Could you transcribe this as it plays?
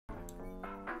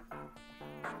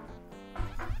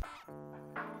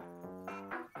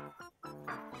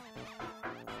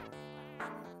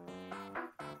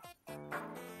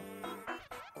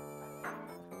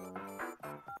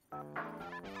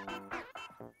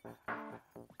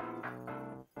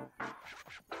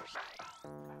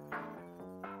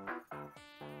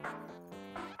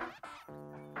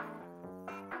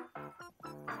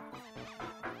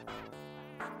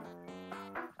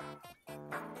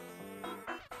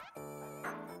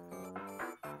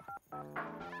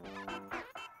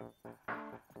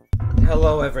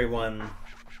Hello everyone.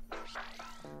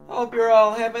 Hope you're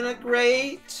all having a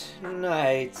great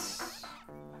night.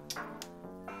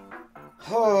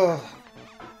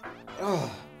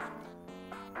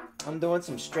 I'm doing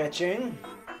some stretching.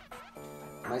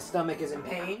 My stomach is in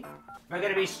pain. We're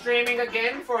gonna be streaming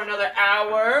again for another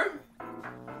hour,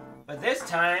 but this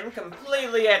time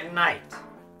completely at night.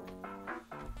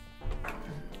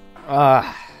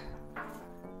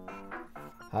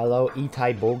 Hello,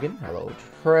 Itai Bogan. Hello,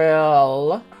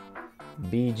 Trill.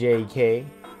 BJK.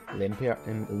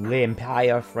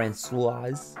 L'Empire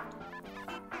Francois.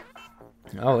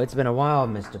 Oh, it's been a while,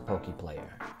 Mr. Pokeplayer.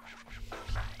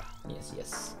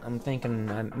 Yes. I'm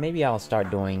thinking maybe I'll start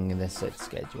doing this at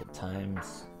scheduled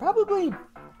times. Probably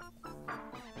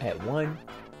at 1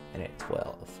 and at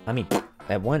 12. I mean,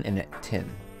 at 1 and at 10.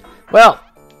 Well,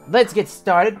 let's get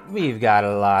started. We've got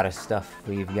a lot of stuff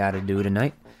we've got to do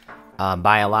tonight.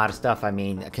 By a lot of stuff, I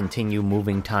mean continue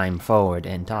moving time forward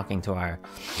and talking to our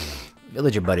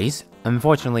villager buddies.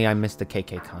 Unfortunately, I missed the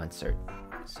KK concert,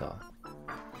 so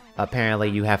apparently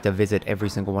you have to visit every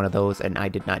single one of those, and I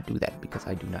did not do that because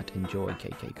I do not enjoy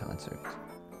KK concerts.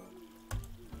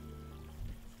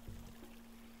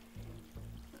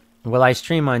 Will I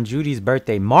stream on Judy's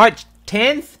birthday, March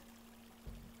 10th?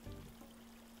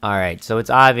 Alright, so it's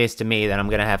obvious to me that I'm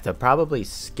gonna have to probably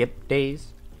skip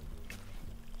days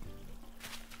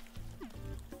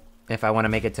if I want to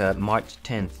make it to March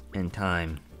 10th in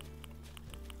time.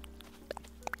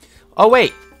 Oh,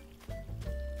 wait!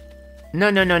 No.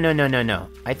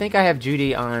 I think I have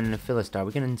Judy on Philistar.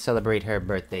 We can celebrate her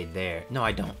birthday there. No,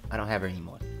 I don't. I don't have her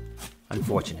anymore.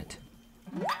 Unfortunate.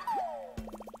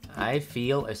 I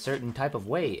feel a certain type of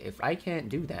way. If I can't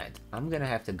do that, I'm gonna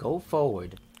have to go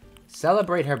forward,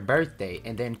 celebrate her birthday,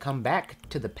 and then come back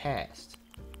to the past.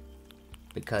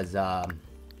 Because,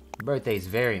 birthday is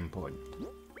very important.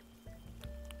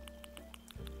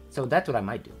 So that's what I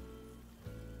might do.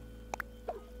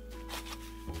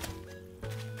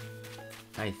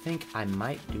 I think I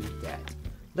might do that.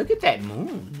 Look at that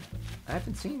moon. I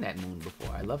haven't seen that moon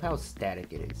before. I love how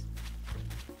static it is.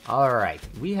 Alright,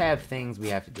 we have things we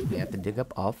have to do. We have to dig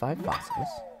up all 5 fossils.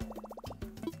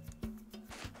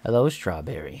 Hello,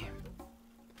 Strawberry.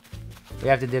 We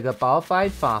have to dig up all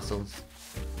 5 fossils.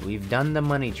 We've done the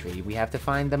money tree. We have to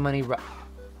find the money rock.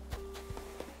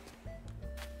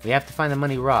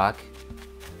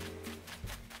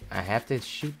 I have to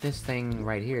shoot this thing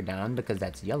right here down because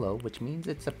that's yellow, which means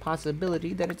it's a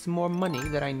possibility that it's more money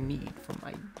that I need for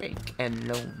my bank and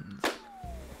loans.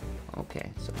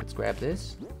 Okay, so let's grab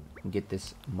this and get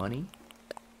this money.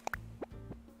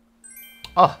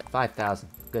 Oh, 5,000.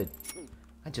 Good.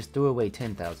 I just threw away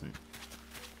 10,000.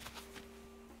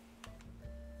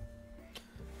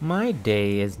 My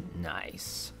day is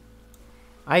nice.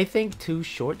 I think 2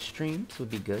 short streams would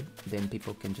be good. Then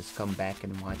people can just come back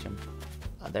and watch them.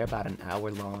 They're about an hour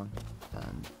long.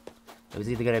 It was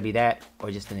either going to be that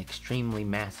or just an extremely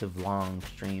massive long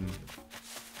stream.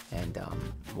 And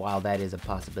while that is a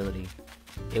possibility,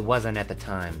 it wasn't at the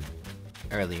time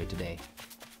earlier today.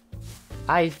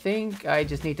 I think I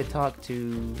just need to talk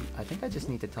to...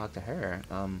 her.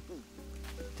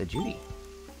 To Judy.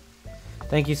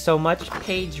 Thank you so much,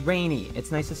 Paige Rainey.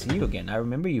 It's nice to see you again. I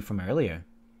remember you from earlier.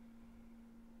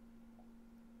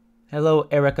 Hello,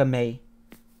 Erica May.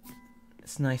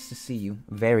 It's nice to see you.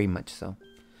 Very much so.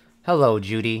 Hello,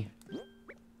 Judy.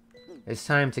 It's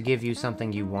time to give you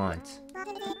something you want.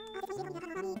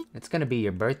 It's gonna be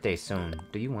your birthday soon.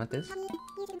 Do you want this?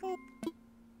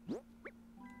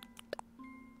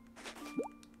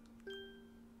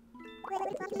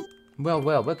 Well,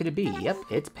 what could it be? Yep,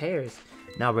 it's pears.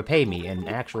 Now repay me in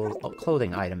actual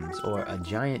clothing items or a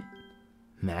giant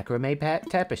macrame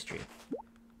tapestry.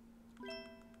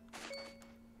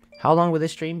 How long will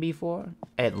this stream be for?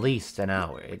 At least an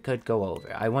hour. It could go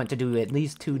over. I want to do at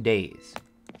least 2 days.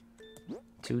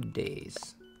 2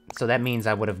 days. So that means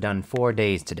I would have done 4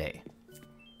 days today.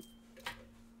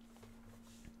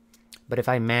 But if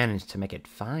I manage to make it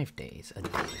 5 days a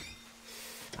day,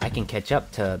 I can catch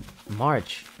up to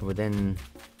March within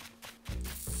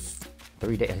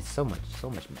 3 days. So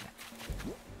much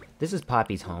math. This is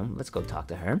Poppy's home. Let's go talk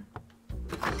to her.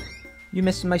 You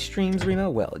missed my streams, Remo?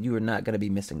 Well, you are not going to be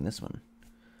missing this one.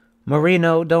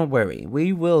 Marino, don't worry.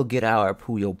 We will get our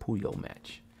Puyo Puyo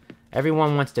match.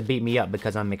 Everyone wants to beat me up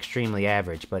because I'm extremely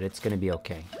average, but it's going to be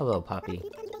okay. Hello, Poppy.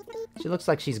 She looks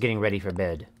like she's getting ready for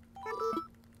bed.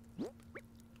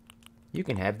 You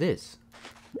can have this.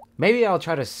 Maybe I'll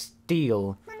try to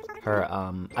steal her,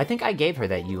 I think I gave her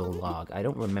that Yule log. I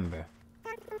don't remember.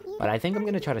 But I think I'm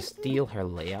gonna try to steal her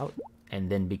layout and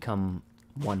then become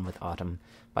one with Autumn.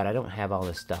 But I don't have all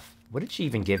this stuff. What did she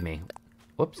even give me?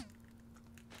 Whoops.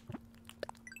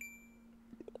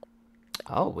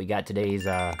 Oh, we got today's,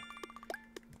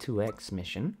 2x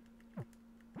mission.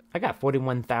 I got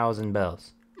 41,000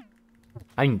 bells.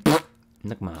 I mean,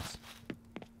 Nook Miles.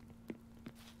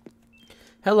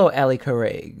 Hello, Ali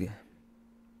Craig.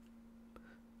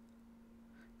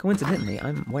 Coincidentally,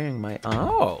 I'm wearing my...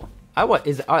 Oh!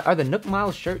 Are the Nook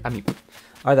Miles shirt... I mean,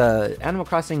 are the Animal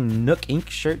Crossing Nook Inc.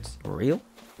 shirts real?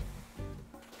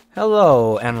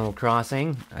 Hello, Animal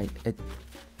Crossing.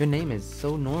 Your name is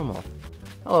so normal.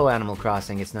 Hello, Animal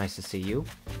Crossing. It's nice to see you.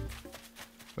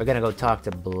 We're gonna go talk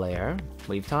to Blair.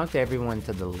 We've talked to everyone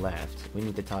to the left. We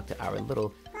need to talk to our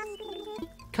little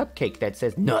cupcake that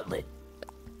says Nutlet.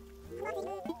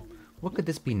 What could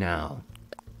this be now?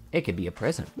 It could be a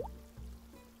present.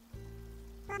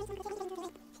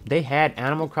 They had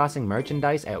Animal Crossing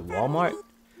merchandise at Walmart?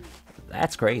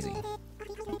 That's crazy.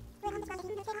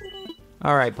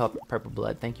 Alright, Purple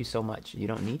Blood, thank you so much. You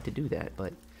don't need to do that,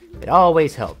 but it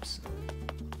always helps.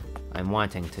 I'm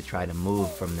wanting to try to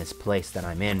move from this place that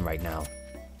I'm in right now.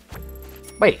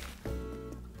 Wait.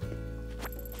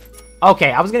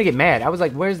 Okay, I was gonna get mad. I was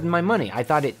like, where's my money? I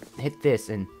thought it hit this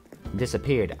and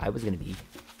disappeared. I was gonna be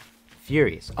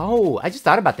furious. Oh, I just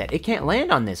thought about that. It can't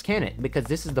land on this, can it? Because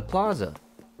this is the plaza.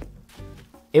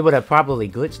 It would have probably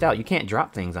glitched out. You can't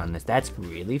drop things on this. That's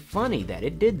really funny that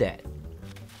it did that.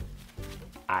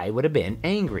 I would have been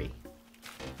angry.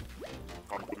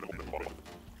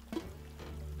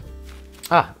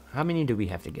 Ah, how many do we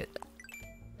have to get?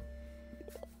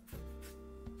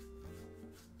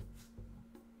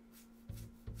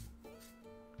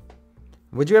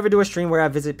 Would you ever do a stream where I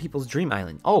visit people's dream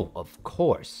island? Oh, of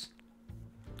course.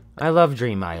 I love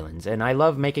dream islands, and I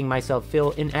love making myself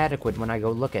feel inadequate when I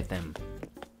go look at them.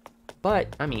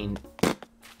 But, I mean,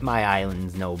 my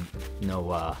island's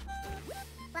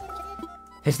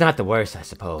it's not the worst, I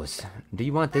suppose. Do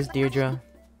you want this, Deirdre?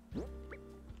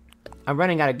 I'm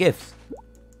running out of gifts.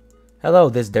 Hello,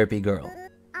 this derpy girl.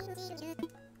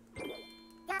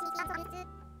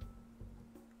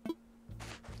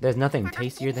 There's nothing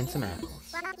tastier than some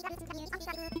apples.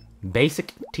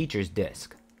 Basic teacher's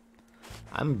disc.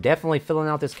 I'm definitely filling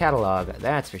out this catalog,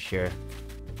 that's for sure.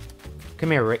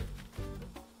 Come here, Rick.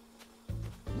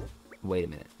 Wait a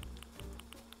minute.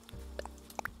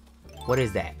 What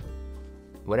is that?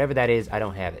 Whatever that is, I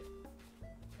don't have it.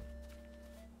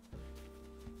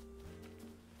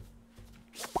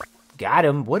 Got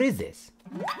him. What is this?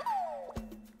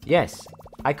 Yes,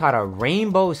 I caught a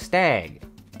rainbow stag.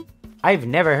 I've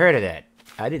never heard of that.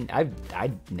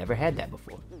 I've never had that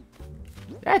before.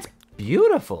 That's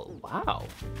beautiful. Wow.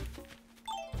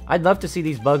 I'd love to see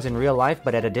these bugs in real life,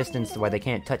 but at a distance where they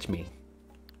can't touch me.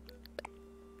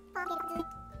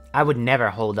 I would never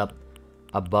hold up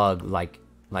a bug like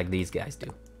these guys do.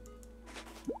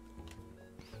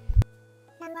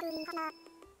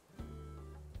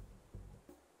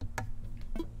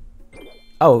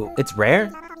 Oh, it's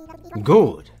rare?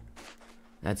 Good.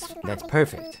 That's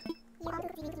perfect.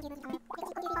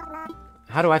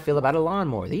 How do I feel about a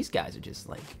lawnmower? These guys are just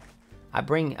like...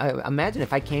 imagine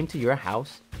if I came to your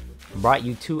house, brought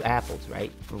you 2 apples,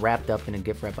 right? Wrapped up in a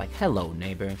gift wrap, like, hello,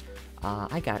 neighbor.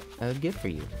 I got a gift for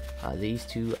you. These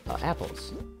 2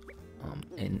 apples.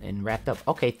 And wrapped up.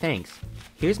 Okay, thanks.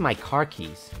 Here's my car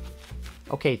keys.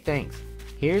 Okay, thanks.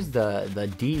 Here's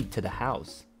the deed to the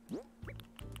house.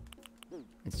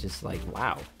 It's just like,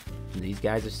 wow. These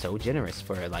guys are so generous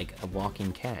for, like,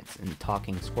 walking cats and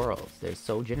talking squirrels. They're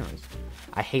so generous.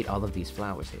 I hate all of these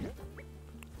flowers here.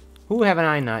 Who haven't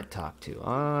I not talked to?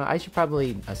 I should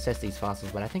probably assess these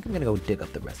fossils, but I think I'm gonna go dig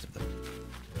up the rest of them.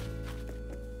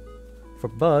 For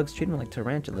bugs, treat them like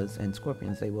tarantulas and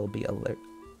scorpions. They will be alert.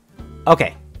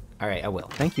 Okay. Alright, I will.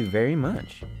 Thank you very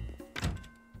much.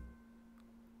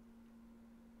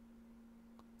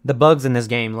 The bugs in this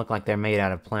game look like they're made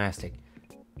out of plastic.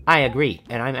 I agree,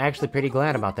 and I'm actually pretty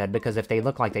glad about that, because if they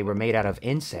look like they were made out of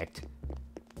insect,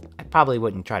 I probably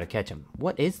wouldn't try to catch them.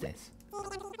 What is this?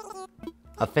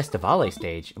 A Festivale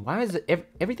stage? Why is it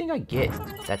everything I get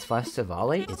that's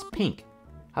Festivale is pink?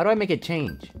 How do I make it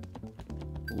change?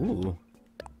 Ooh.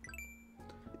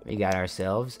 We got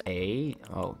ourselves a...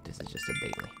 Oh, this is just a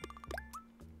daily.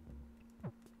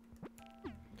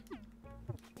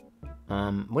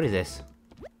 What is this?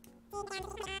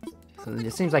 So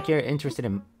it seems like you're interested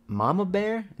in Mama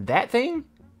Bear? That thing?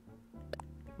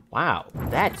 Wow,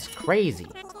 that's crazy.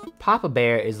 Papa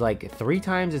Bear is like 3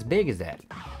 times as big as that.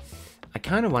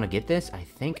 kind of want to get this. I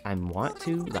think I want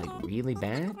to, like, really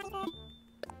bad.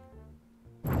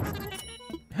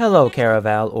 Hello,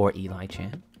 Caraval or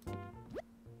Eli-chan.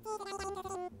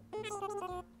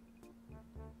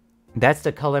 That's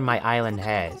the color my island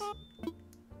has.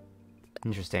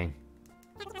 Interesting.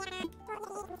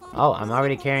 Oh, I'm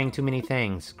already carrying too many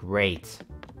things. Great.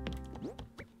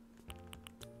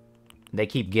 They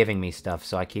keep giving me stuff,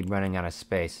 so I keep running out of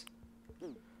space.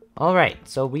 Alright,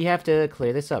 so we have to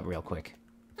clear this up real quick.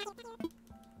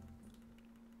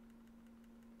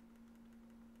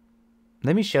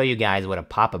 Let me show you guys what a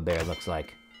Papa Bear looks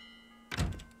like.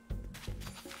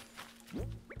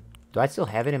 Do I still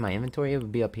have it in my inventory? It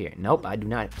would be up here. Nope, I do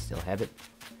not still have it.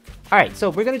 Alright, so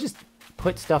we're gonna just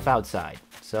put stuff outside.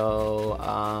 So,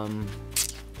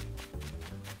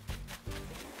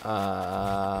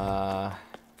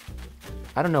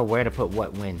 I don't know where to put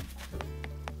what when.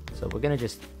 So we're gonna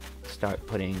just start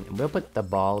putting... We'll put the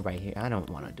ball right here. I don't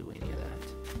want to do any of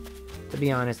that. To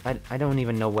be honest, I don't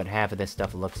even know what half of this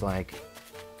stuff looks like.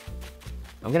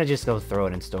 I'm gonna just go throw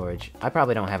it in storage. I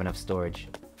probably don't have enough storage.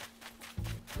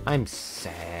 I'm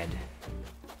sad.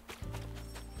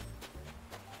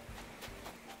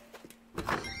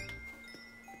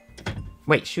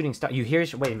 Wait, shooting star. You hear?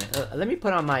 Wait a minute. Let me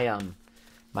put on my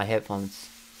my headphones.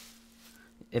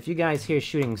 If you guys hear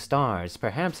shooting stars,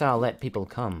 perhaps I'll let people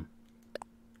come.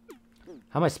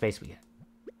 How much space we got?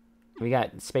 We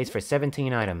got space for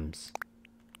 17 items.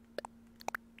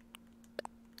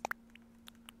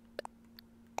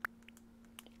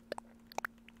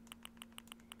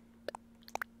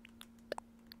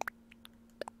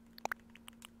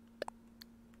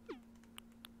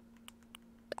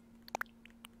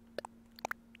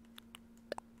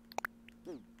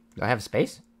 Do I have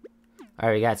space?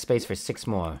 Alright, we got space for 6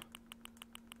 more.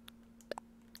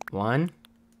 1,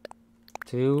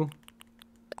 2,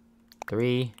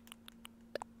 3,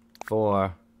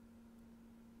 4.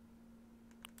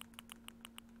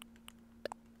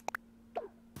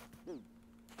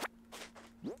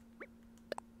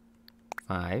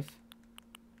 5.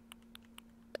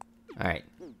 Alright.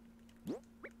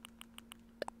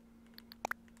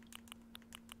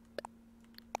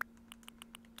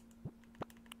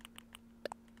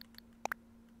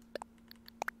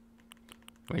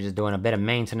 We're just doing a bit of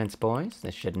maintenance, boys.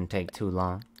 This shouldn't take too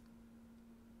long.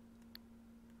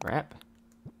 Wrap.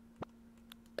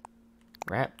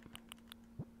 Wrap.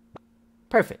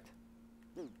 Perfect.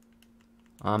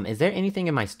 Is there anything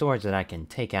in my storage that I can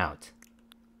take out?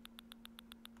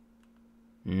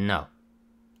 No.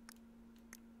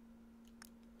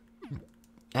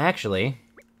 Actually,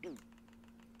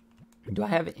 do I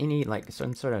have any, like,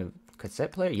 some sort of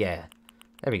cassette player? Yeah.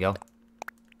 There we go.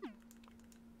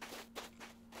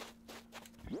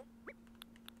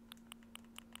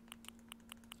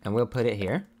 And we'll put it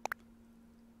here.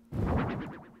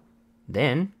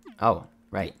 Then, oh,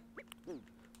 right.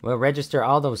 We'll register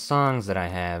all those songs that I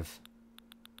have.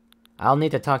 I'll need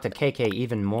to talk to KK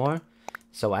even more,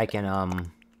 so I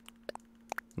can,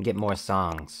 get more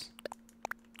songs.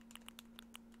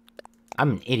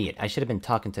 I'm an idiot. I should have been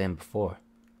talking to him before.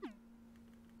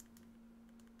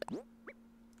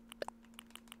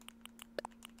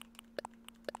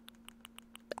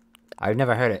 I've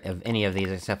never heard of any of these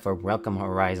except for Welcome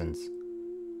Horizons.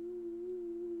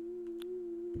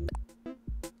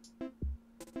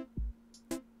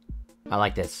 I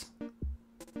like this.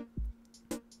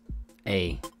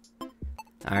 A.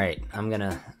 Alright, I'm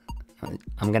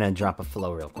gonna drop a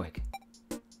flow real quick.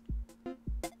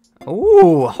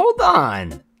 Ooh, hold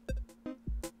on!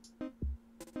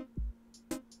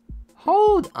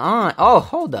 Hold on! Oh,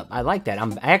 hold up. I like that.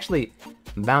 I'm actually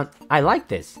bound... I like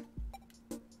this.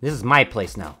 This is my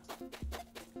place now.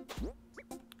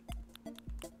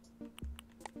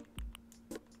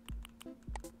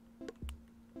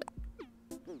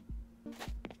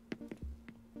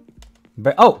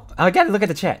 Oh, I gotta look at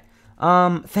the chat.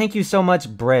 Thank you so much,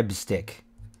 Brebstick.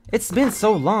 It's been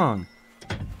so long.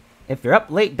 If you're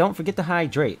up late, don't forget to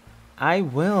hydrate. I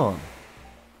will.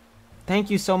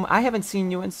 Thank you so much. I haven't seen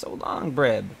you in so long,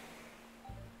 Breb.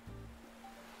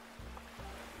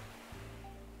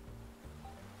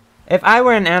 If I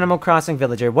were an Animal Crossing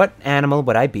villager, what animal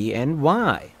would I be and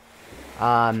why?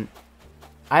 I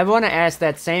want to ask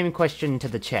that same question to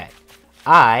the chat.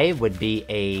 I would be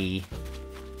a...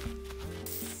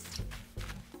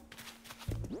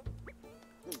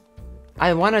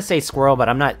 I want to say squirrel, but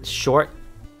I'm not sure.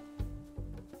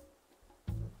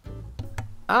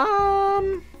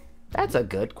 That's a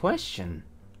good question.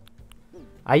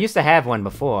 I used to have one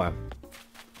before,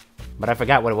 but I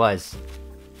forgot what it was.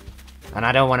 And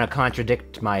I don't want to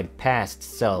contradict my past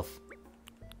self.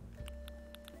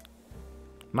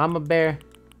 Mama Bear.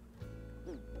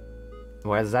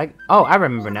 Where's that? Oh, I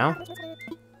remember now.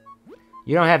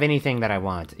 You don't have anything that I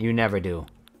want. You never do.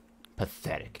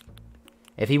 Pathetic.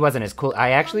 If he wasn't as cool...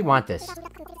 I actually want this.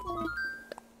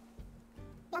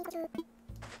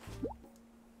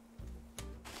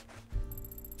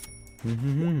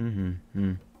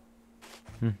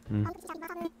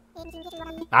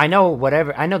 I know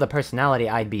whatever... I know the personality.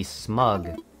 I'd be smug.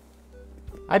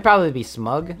 I'd probably be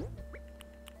smug.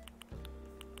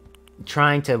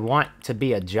 Trying to want to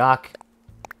be a jock.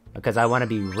 Because I want to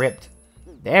be ripped.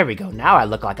 There we go. Now I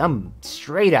look like I'm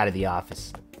straight out of the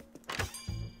office.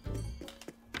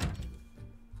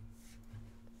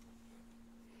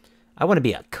 I want to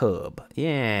be a cub.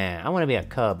 Yeah, I want to be a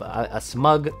cub. A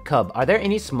smug cub. Are there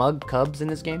any smug cubs in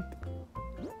this game?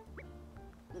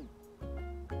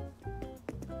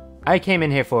 I came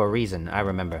in here for a reason, I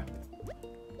remember.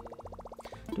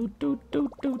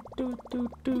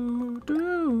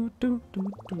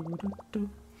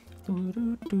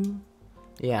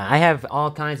 Yeah, I have all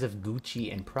kinds of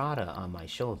Gucci and Prada on my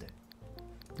shoulder.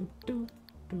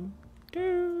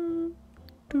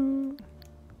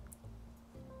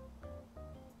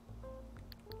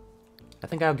 I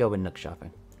think I'll go with Nook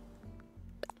shopping.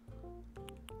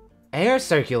 Air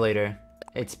circulator.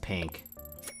 It's pink.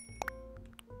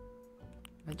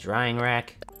 A drying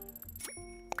rack.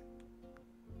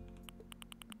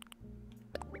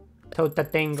 Tota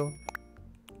Tango.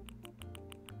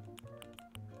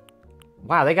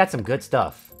 Wow, they got some good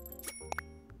stuff.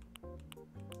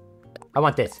 I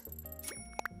want this.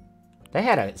 They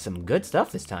had some good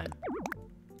stuff this time.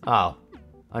 Oh,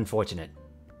 unfortunate.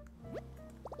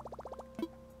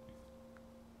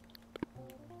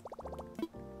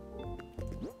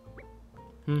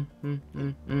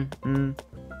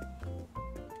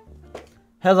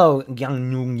 Hello,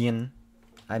 Gangnunian.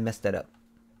 I messed that up.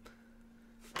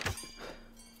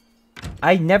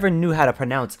 I never knew how to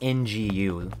pronounce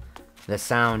NGU. The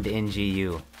sound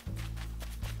NGU.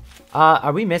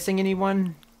 Are we missing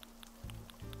anyone?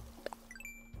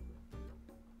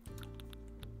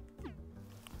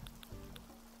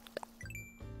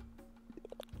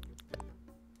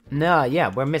 No,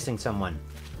 yeah, we're missing someone.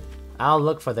 I'll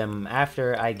look for them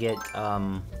after I get,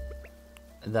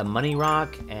 the money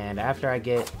rock, and after I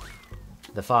get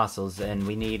the fossils, and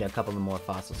we need a couple of more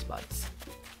fossil spots.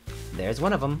 There's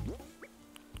one of them.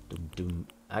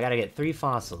 I gotta get 3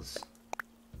 fossils.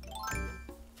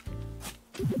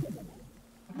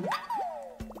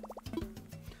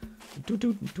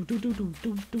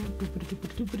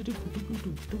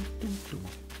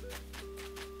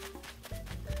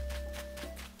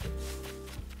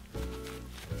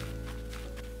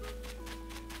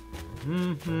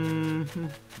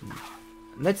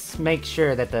 Let's make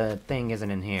sure that the thing isn't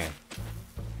in here.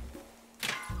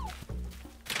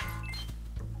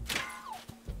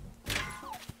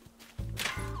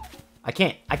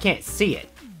 I can't see it.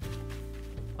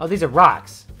 Oh, these are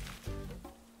rocks.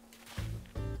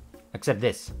 Except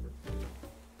this.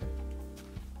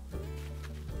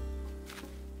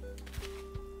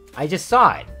 I just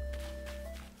saw it.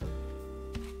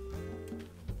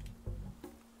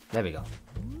 There we go.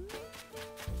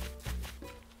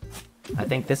 I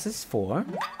think this is 4.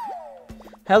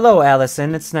 Hello,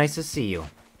 Allison. It's nice to see you.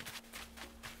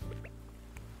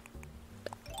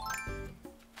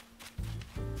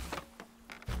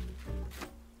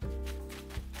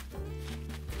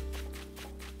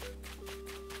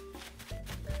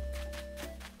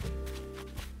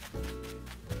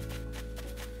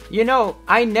 You know,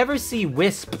 I never see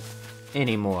Wisp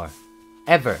anymore.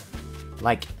 Ever.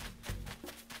 Like,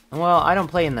 well, I don't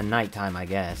play in the nighttime, I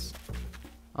guess.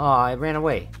 Oh, I ran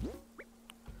away.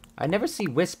 I never see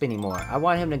Wisp anymore. I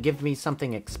want him to give me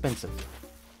something expensive.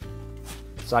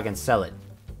 So I can sell it.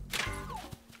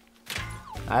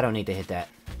 I don't need to hit that.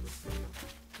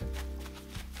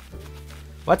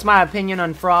 What's my opinion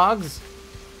on frogs?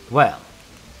 Well,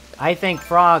 I think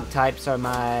frog types are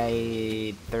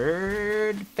my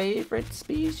 3rd favorite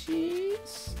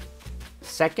species?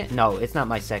 2nd? No, it's not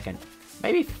my 2nd.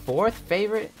 Maybe 4th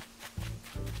favorite?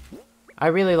 I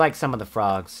really like some of the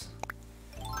frogs.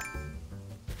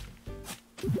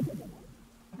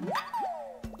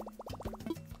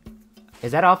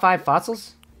 Is that all 5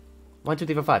 fossils? 1, 2,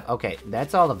 3, 4, 5. Okay,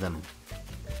 that's all of them.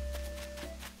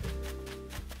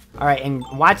 Alright, and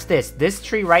watch this. This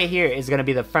tree right here is going to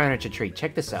be the furniture tree.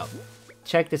 Check this out.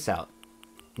 Check this out.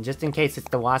 Just in case it's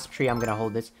the wasp tree, I'm going to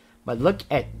hold this. But look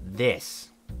at this.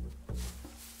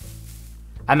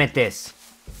 I meant this.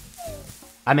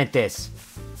 I meant this.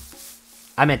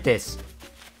 I meant this.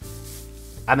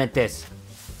 I meant this.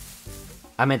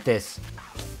 I meant this.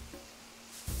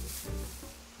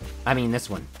 I mean, this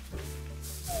one.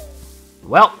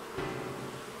 Well,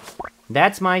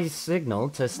 that's my signal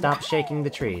to stop shaking the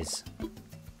trees.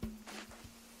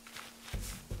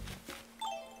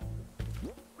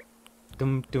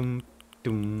 Dum dum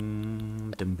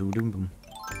dum dum boom dum boom.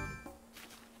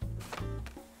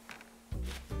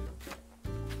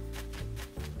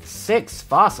 Six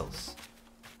fossils.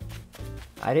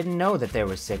 I didn't know that there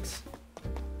were 6.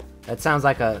 That sounds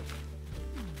like a...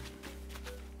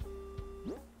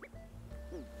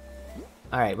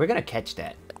 Alright, we're gonna catch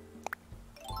that.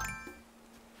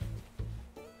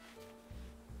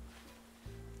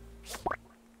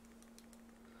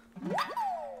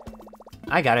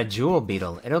 I got a jewel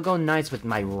beetle. It'll go nice with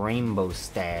my rainbow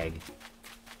stag.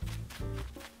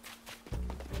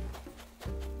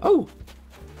 Oh!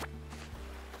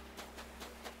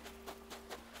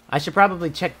 I should probably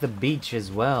check the beach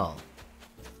as well.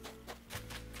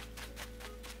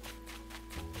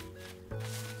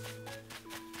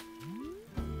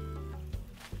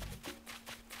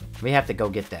 We have to go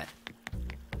get that.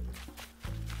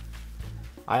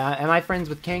 Am I friends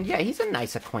with Kang? Yeah, he's a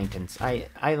nice acquaintance.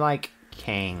 I like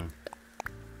Kang.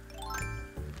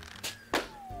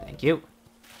 Thank you.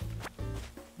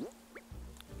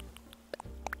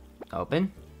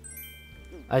 Open.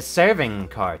 A serving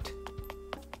cart.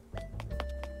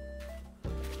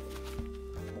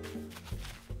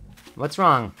 What's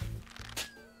wrong?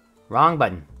 Wrong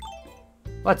button.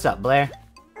 What's up, Blair?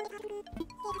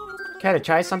 Care to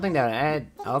try something that I add?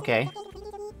 Okay.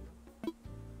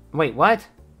 Wait, what?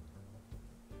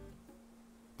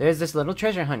 There's this little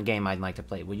treasure hunt game I'd like to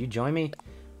play. Will you join me?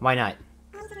 Why not?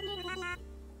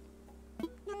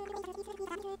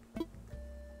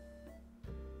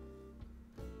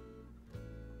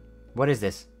 What is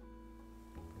this?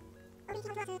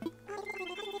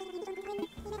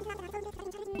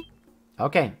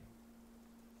 Okay.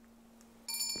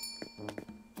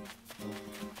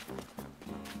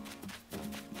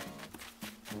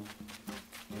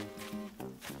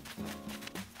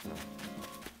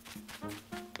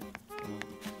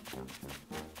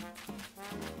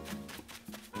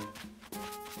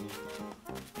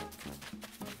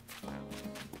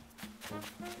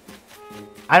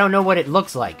 I don't know what it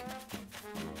looks like.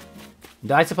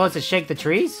 Do I supposed to shake the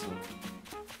trees?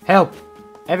 Help!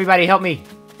 Everybody help me!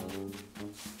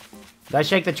 Do I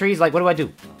shake the trees? Like, what do I do?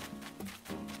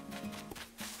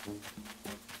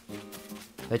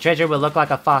 The treasure will look like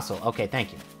a fossil. Okay,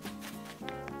 thank you.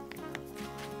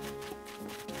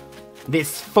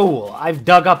 This fool! I've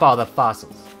dug up all the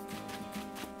fossils.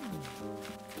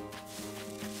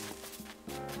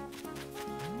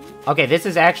 Okay, this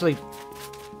is actually...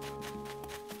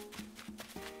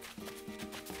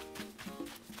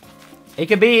 It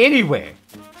could be anywhere.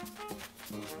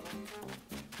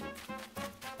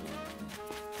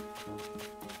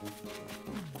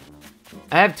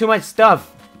 I have too much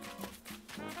stuff.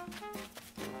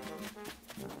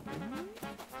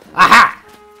 Aha!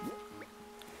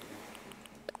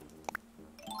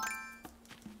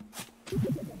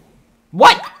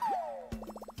 What?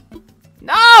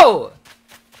 No!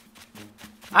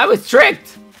 I was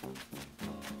tricked.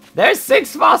 There's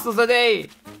 6 fossils a day.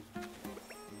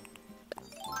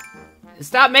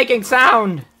 Stop making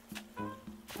sound!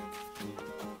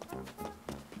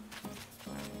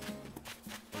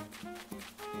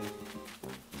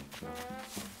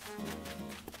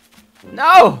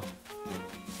 No!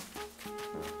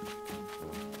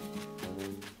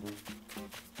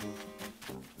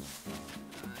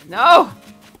 No!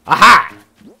 Aha!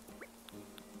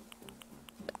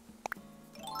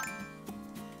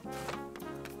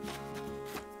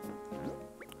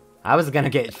 I was gonna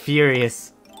get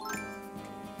furious.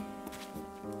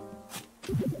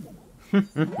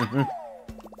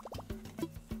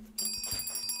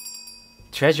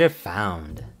 Treasure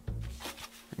found.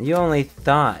 You only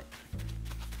thought.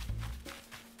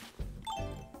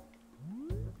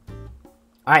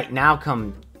 Alright, now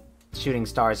come shooting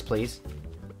stars, please.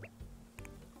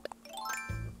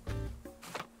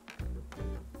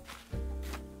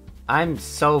 I'm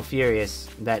so furious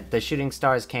that the shooting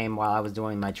stars came while I was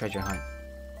doing my treasure hunt.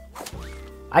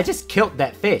 I just killed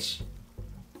that fish.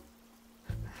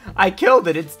 I killed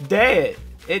it, it's dead.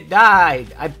 It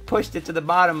died. I pushed it to the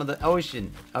bottom of the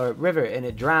ocean, or river, and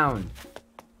it drowned.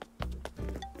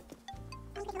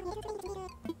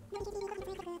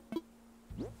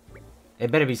 It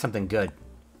better be something good.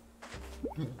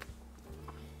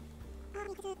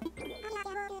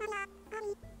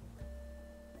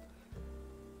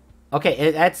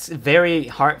 Okay, that's very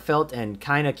heartfelt and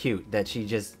kind of cute that she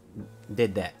just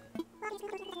did that.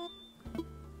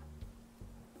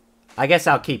 I guess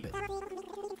I'll keep it.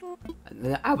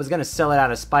 I was gonna sell it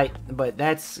out of spite, but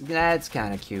that's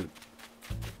kind of cute.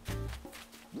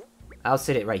 I'll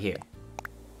sit it right here.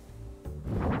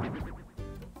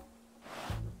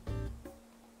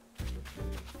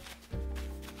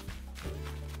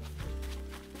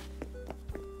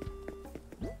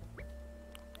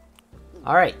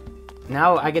 Alright,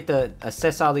 now I get to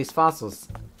assess all these fossils.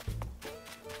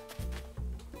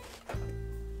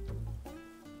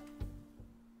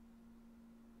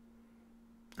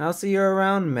 I'll see you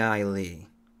around, Miley.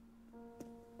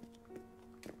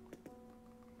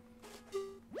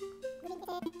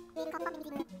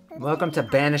 Welcome to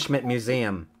Banishment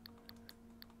Museum.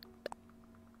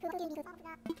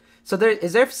 So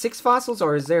is there 6 fossils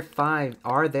or is there 5?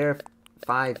 Are there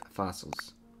 5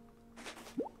 fossils?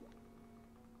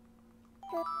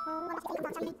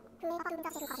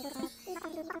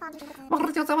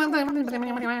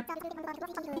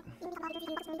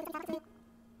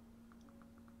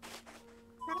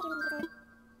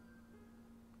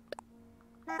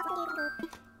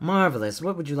 Marvelous.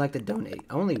 What would you like to donate?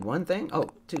 Only one thing?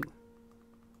 Oh, 2.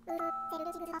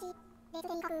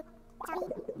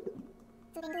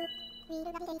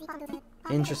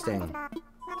 Interesting.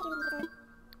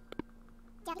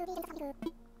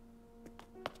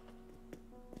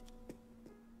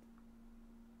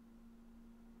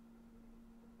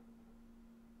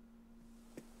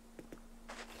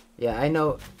 Yeah, I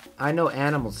know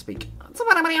animals speak.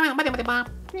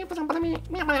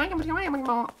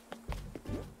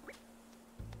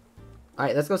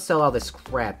 Alright, let's go sell all this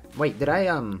crap. Wait, do I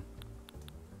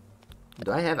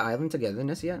have island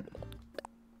togetherness yet?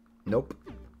 Nope.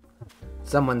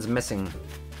 Someone's missing.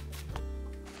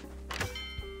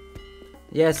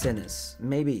 Yes, Innes.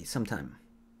 Maybe sometime.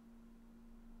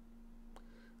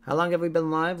 How long have we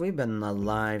been live? We've been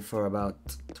alive for about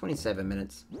 27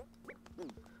 minutes.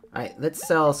 Alright, let's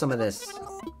sell some of this.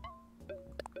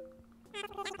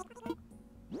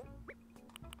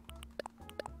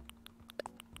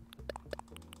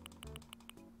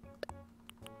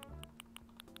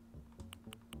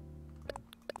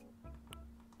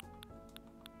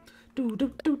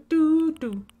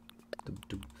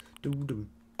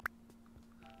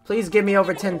 Please give me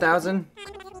over 10,000.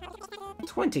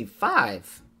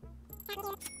 25.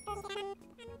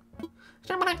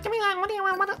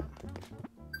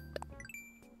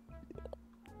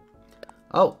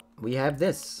 Oh, we have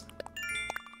this.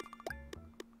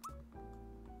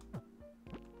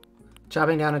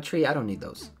 Chopping down a tree. I don't need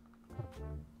those.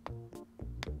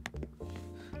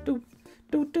 Do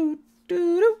do do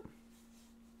do do.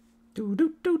 Do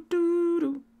do do do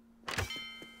do.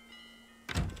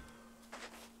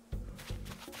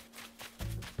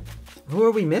 Who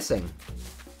are we missing?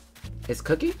 Is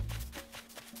Cookie?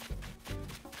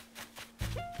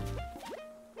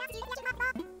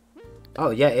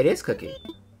 Oh yeah, it is Cookie.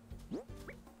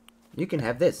 You can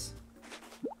have this.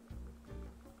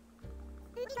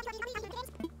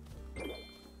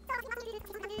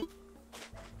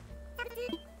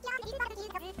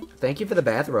 Thank you for the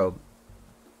bathrobe.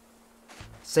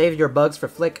 Save your bugs for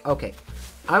Flick. Okay.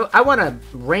 I want a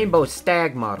rainbow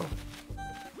stag model.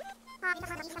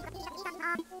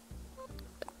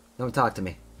 Don't talk to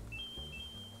me.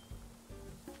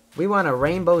 We want a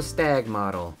rainbow stag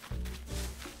model.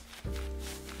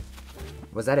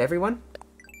 Was that everyone?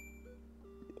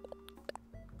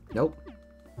 Nope.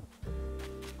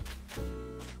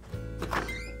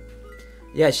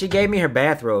 Yeah, she gave me her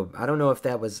bathrobe. I don't know if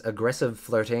that was aggressive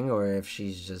flirting or if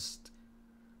she's just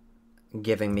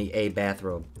giving me a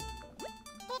bathrobe.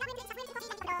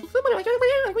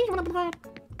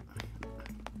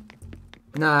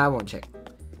 Nah, I won't check.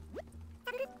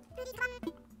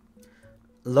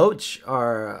 Loach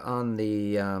are on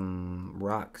the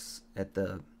rocks at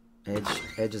the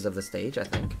edges of the stage, I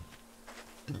think.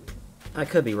 I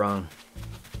could be wrong.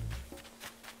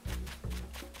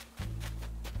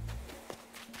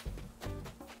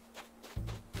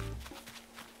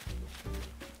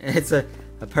 It's a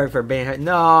perk for being hurt.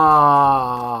 No.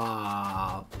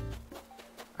 All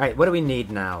right, what do we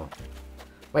need now?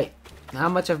 Wait, how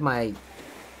much of my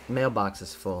mailbox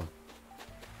is full?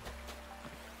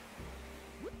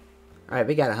 All right,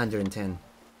 we got 110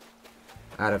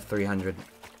 out of 300.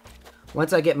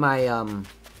 Once I get my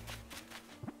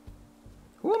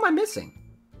who am I missing?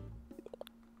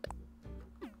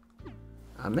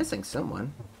 I'm missing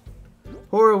someone.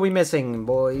 Who are we missing,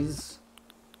 boys?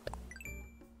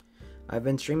 I've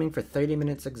been streaming for 30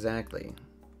 minutes exactly.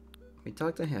 We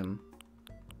talked to him.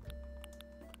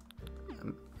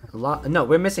 No,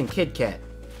 we're missing Kid Cat.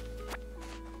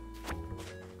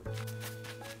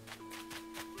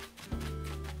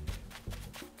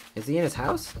 Is he in his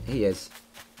house? He is.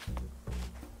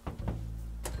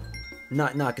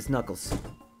 Knock his knuckles.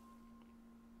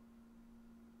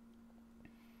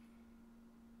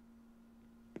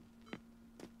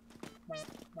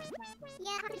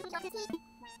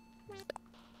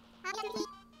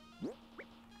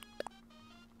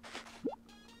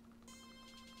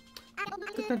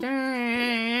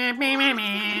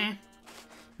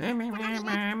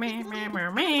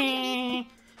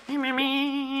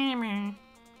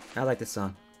 I like this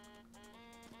song.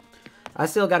 I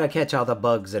still gotta catch all the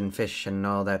bugs and fish and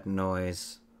all that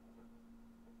noise.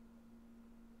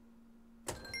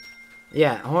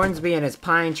 Yeah, Hornsby and his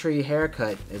pine tree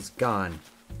haircut is gone.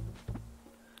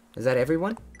 Is that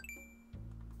everyone?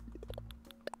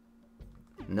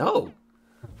 No.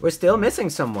 We're still missing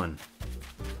someone.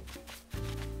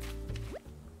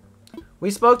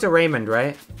 We spoke to Raymond,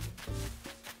 right?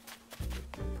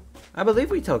 I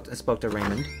believe we spoke to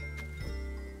Raymond.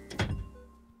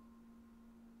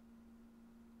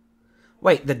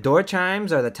 Wait, the door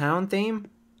chimes are the town theme?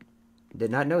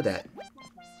 Did not know that.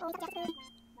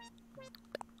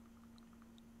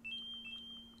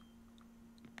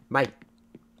 Bye.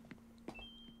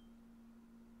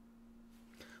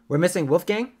 We're missing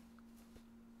Wolfgang?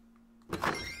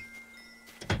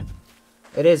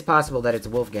 It is possible that it's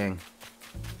Wolfgang.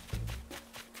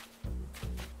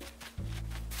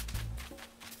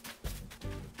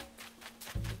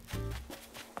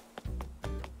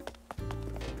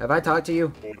 Have I talked to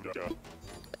you?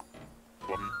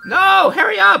 No!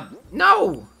 Hurry up!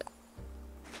 No!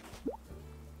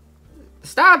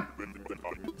 Stop!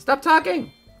 Stop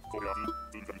talking!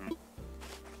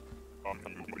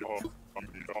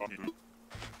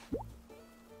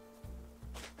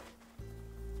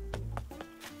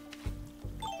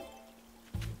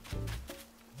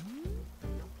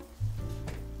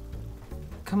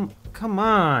 Come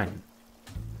on!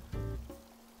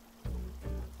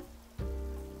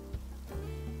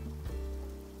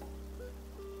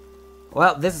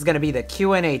 Well, this is gonna be the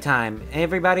Q&A time.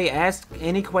 Everybody ask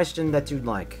any question that you'd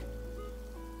like.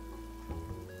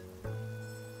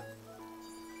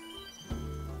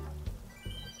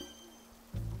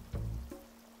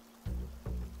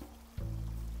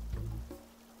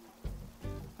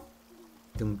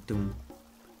 Dum dum.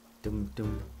 Dum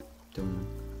dum. Dum.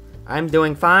 I'm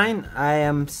doing fine. I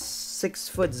am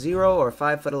 6'0" or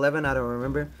 5'11", I don't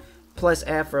remember. Plus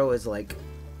Afro is like...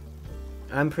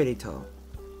 I'm pretty tall.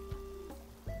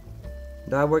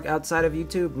 Do I work outside of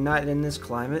YouTube? Not in this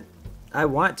climate. I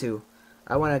want to.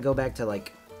 I want to go back to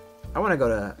like... I want to go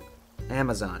to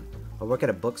Amazon or work at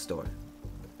a bookstore.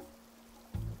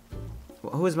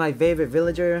 Who is my favorite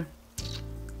villager?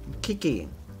 Kiki.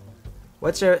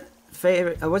 What's your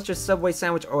favorite? What's your Subway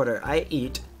sandwich order? I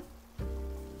eat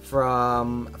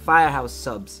from Firehouse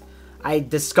Subs. I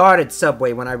discarded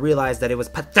Subway when I realized that it was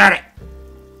pathetic.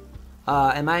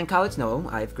 Am I in college? No,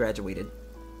 I've graduated.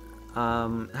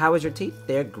 How is your teeth?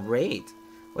 They're great.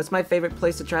 What's my favorite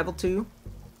place to travel to?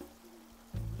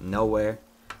 Nowhere.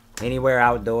 Anywhere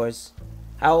outdoors.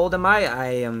 How old am I? I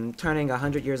am turning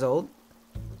 100 years old.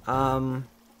 I'm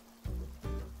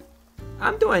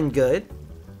doing good.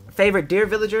 Favorite deer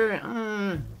villager?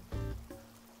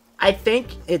 I think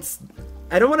it's...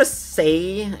 I don't want to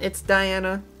say it's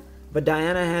Diana, but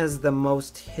Diana has the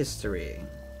most history.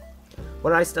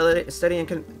 What I study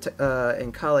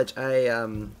in college,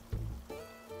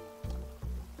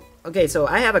 Okay, so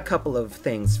I have a couple of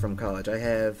things from college. I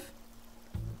have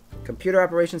computer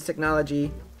operations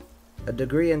technology, a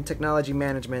degree in technology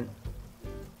management,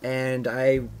 and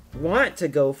I want to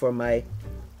go for my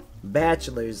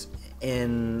bachelor's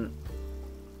in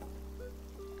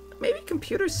maybe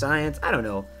computer science. I don't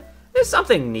know. There's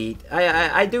something neat.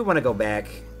 I do want to go back.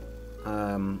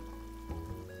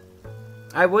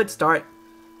 I would start,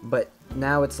 but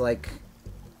now it's like,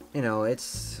 you know,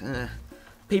 it's...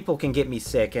 people can get me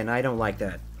sick, and I don't like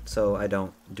that, so I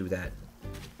don't do that.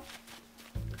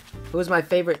 Who's my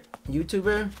favorite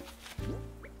YouTuber?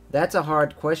 That's a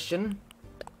hard question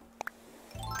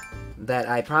that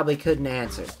I probably couldn't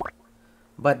answer.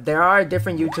 But there are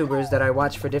different YouTubers that I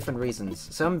watch for different reasons.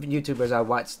 Some YouTubers I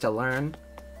watch to learn.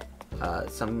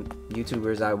 Some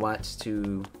YouTubers I watch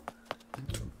to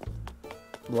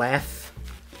laugh.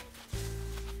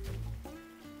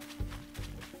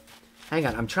 Hang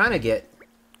on, I'm trying to get...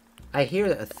 I hear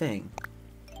a thing.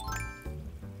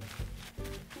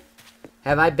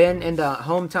 Have I been in the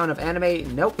hometown of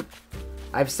anime? Nope.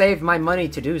 I've saved my money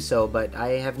to do so, but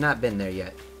I have not been there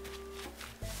yet.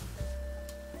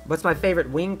 What's my favorite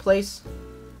wing place?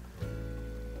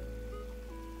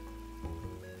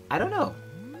 I don't know.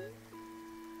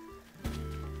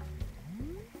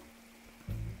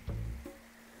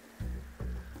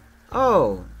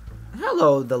 Oh.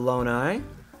 Hello, the Lone Eye.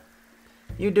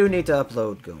 You do need to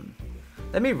upload, Goon.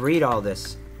 Let me read all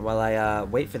this while I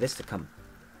wait for this to come.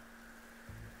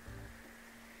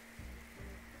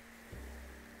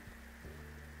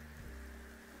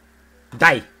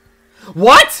 Die.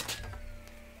 What?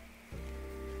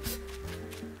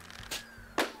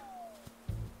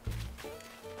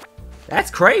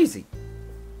 That's crazy.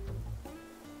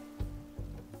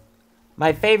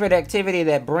 My favorite activity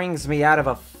that brings me out of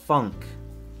a funk.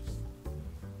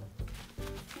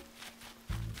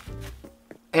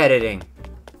 Editing.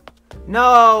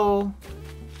 No.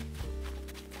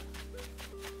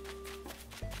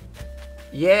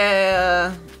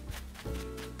 Yeah.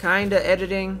 Kinda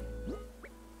editing.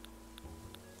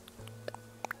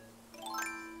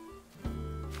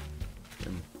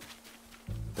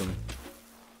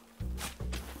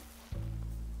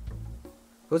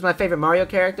 Who's my favorite Mario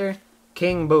character?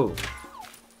 King Boo.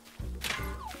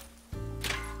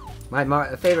 My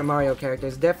favorite Mario character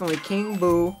is definitely King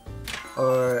Boo,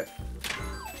 or,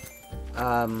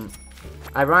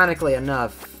 ironically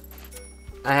enough,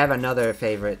 I have another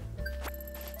favorite,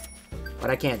 but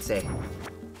I can't say.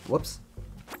 Whoops.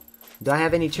 Do I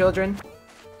have any children?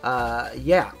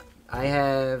 Yeah. I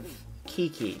have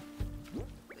Kiki.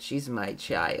 She's my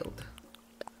child.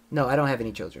 No, I don't have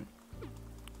any children.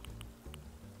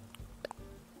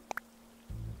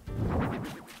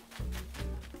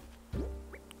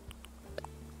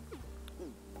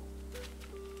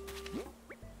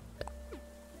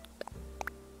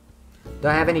 Do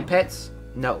I have any pets?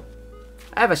 No.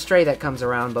 I have a stray that comes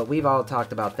around, but we've all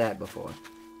talked about that before.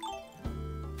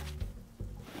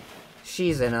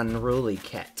 She's an unruly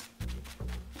cat.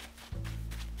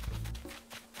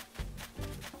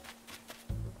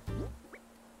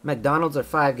 McDonald's or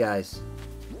Five Guys?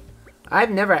 I've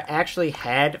never actually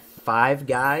had Five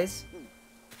Guys,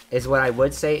 is what I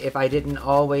would say if I didn't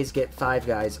always get Five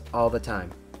Guys all the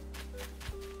time.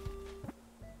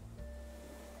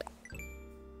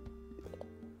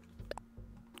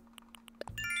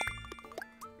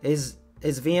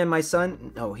 Is Vian my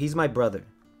son? No, he's my brother.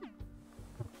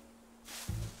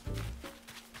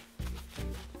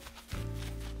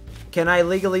 Can I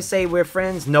legally say we're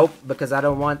friends? Nope, because I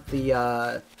don't want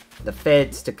the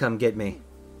feds to come get me.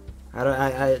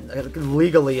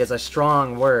 Legally is a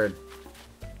strong word.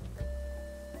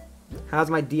 How's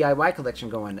my DIY collection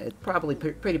going? It's probably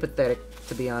pretty pathetic,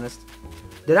 to be honest.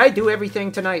 Did I do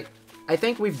everything tonight? I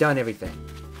think we've done everything.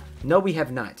 No, we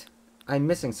have not. I'm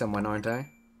missing someone, aren't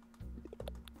I?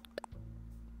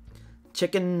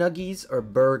 Chicken nuggies or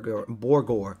burger?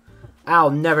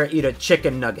 I'll never eat a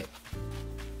chicken nugget.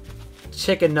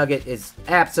 Chicken nugget is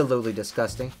absolutely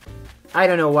disgusting. I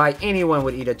don't know why anyone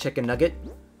would eat a chicken nugget.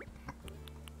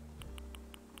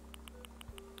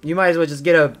 You might as well just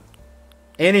get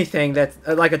anything that's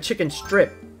like a chicken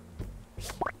strip.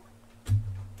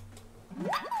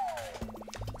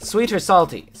 Sweet or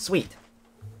salty? Sweet.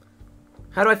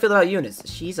 How do I feel about Eunice?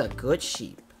 She's a good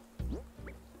sheep.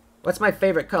 What's my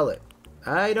favorite color?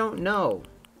 I don't know.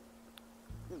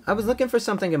 I was looking for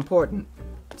something important.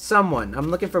 Someone.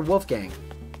 I'm looking for Wolfgang.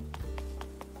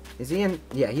 Is he in?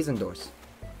 Yeah, he's indoors.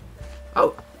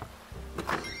 Oh.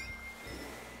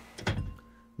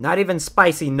 Not even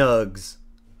spicy nugs.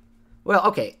 Well,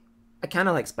 okay. I kind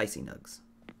of like spicy nugs.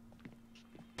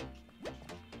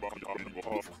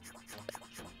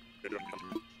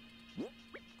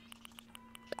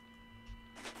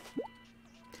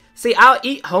 See, I'll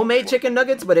eat homemade chicken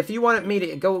nuggets, but if you wanted me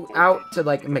to go out to,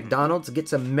 like, McDonald's to get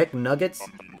some McNuggets,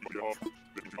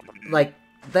 like,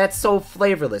 that's so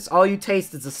flavorless. All you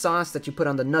taste is the sauce that you put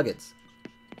on the nuggets.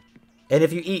 And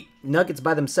if you eat nuggets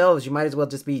by themselves, you might as well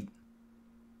just be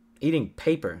eating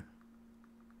paper.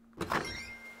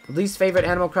 Least favorite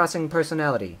Animal Crossing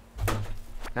personality?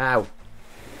 Ow.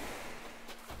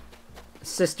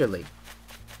 Sisterly.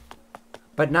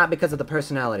 But not because of the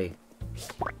personality.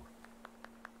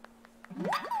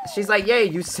 She's like, yay,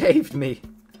 you saved me.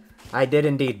 I did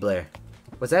indeed, Blair.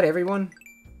 Was that everyone?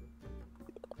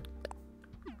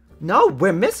 No,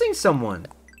 we're missing someone.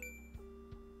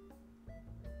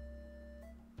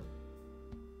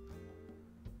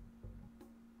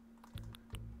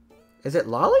 Is it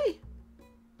Lolly?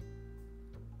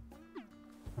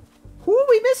 Who are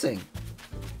we missing?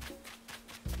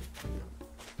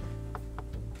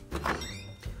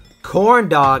 Corn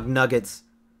dog nuggets.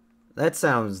 That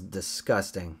sounds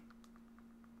disgusting.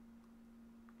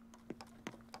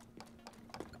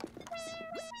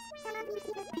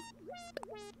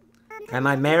 Am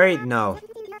I married? No.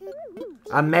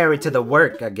 I'm married to the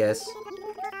work, I guess.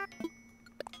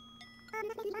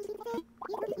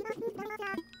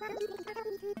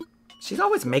 She's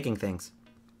always making things.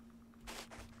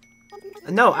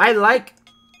 No, I like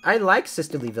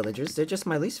Sisterly Villagers. They're just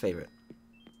my least favorite.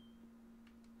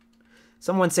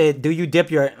 Someone said, do you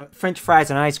dip your French fries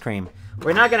in ice cream?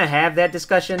 We're not gonna have that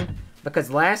discussion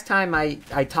because last time I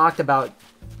talked about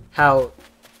how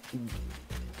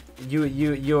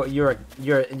you're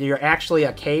actually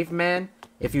a caveman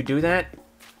if you do that.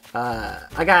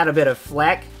 I got a bit of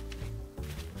flack.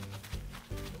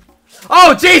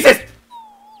 Oh Jesus!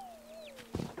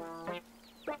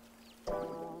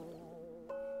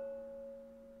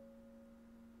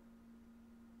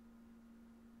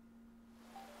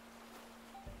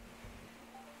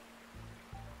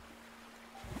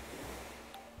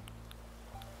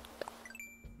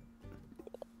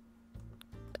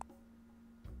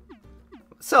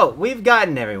 So, we've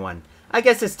gotten everyone. I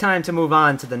guess it's time to move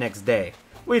on to the next day.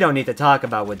 We don't need to talk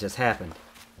about what just happened.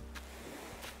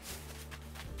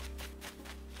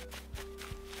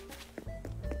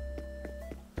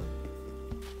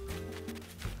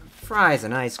 Fries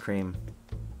and ice cream.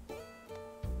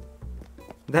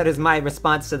 That is my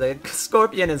response to the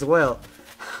scorpion as well.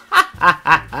 Ha ha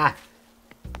ha ha!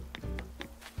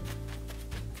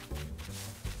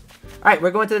 Alright,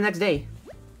 we're going to the next day.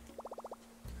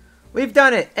 We've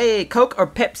done it! Hey, Coke or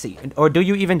Pepsi? Or do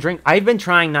you even drink? I've been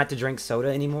trying not to drink soda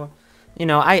anymore. You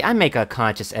know, I make a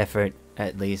conscious effort,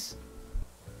 at least.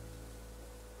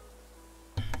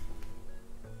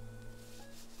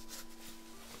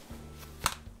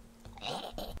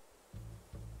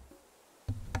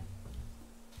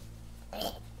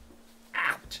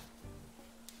 Ouch!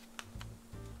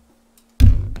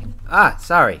 Ah,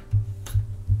 sorry.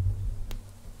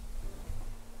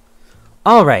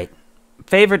 Alright.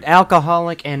 Favorite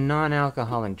alcoholic and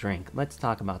non-alcoholic drink. Let's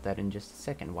talk about that in just a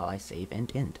second while I save and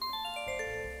end.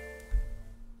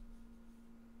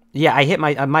 Yeah, I hit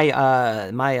my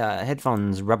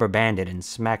headphones rubber banded and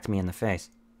smacked me in the face.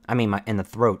 I mean, in the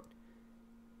throat.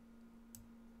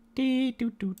 I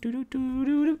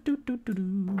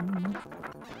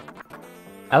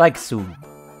like soup.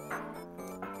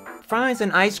 Fries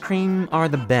and ice cream are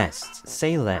the best.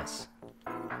 Say less.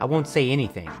 I won't say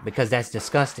anything because that's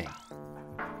disgusting.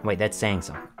 Wait, that's saying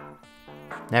something.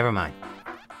 Never mind.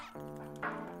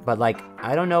 But, like,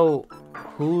 I don't know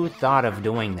who thought of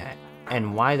doing that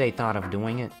and why they thought of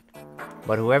doing it,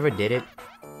 but whoever did it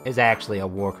is actually a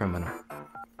war criminal.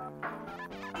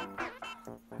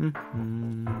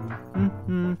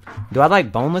 Do I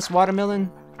like boneless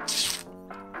watermelon?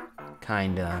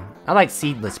 Kinda. I like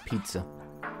seedless pizza.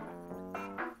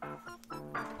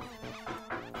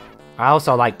 I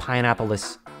also like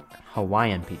pineapple-less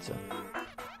Hawaiian pizza.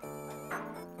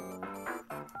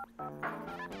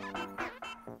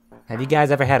 Have you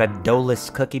guys ever had a doughless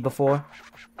cookie before?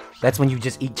 That's when you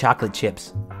just eat chocolate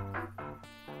chips.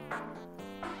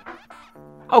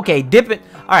 Okay, dip it.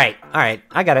 All right.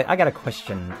 I got a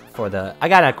question for the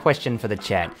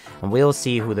chat, and we'll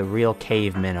see who the real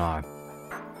cavemen are.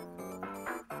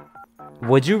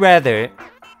 Would you rather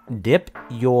dip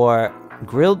your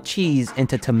grilled cheese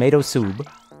into tomato soup,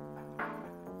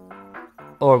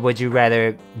 or would you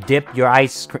rather dip your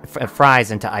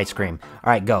fries into ice cream?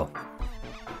 All right, go.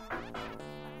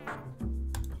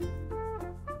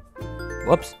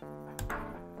 Whoops.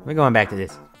 We're going back to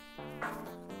this.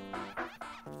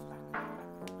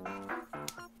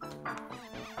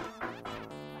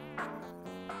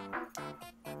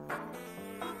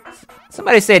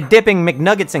 Somebody said dipping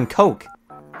McNuggets in Coke.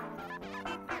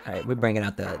 Alright, we're bringing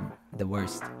out the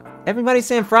worst. Everybody's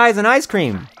saying fries and ice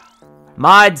cream.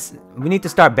 Mods, we need to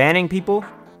start banning people.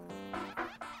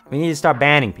 We need to start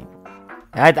banning people.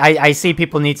 I see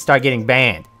people need to start getting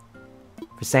banned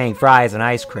for saying fries and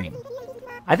ice cream.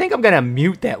 I think I'm gonna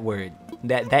mute that word.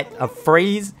 That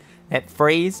phrase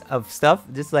of stuff.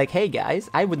 Just like, hey guys,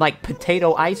 I would like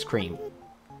potato ice cream.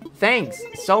 Thanks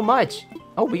so much.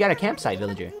 Oh, we got a campsite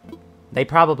villager. They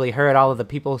probably heard all of the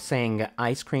people saying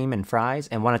ice cream and fries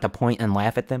and wanted to point and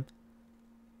laugh at them.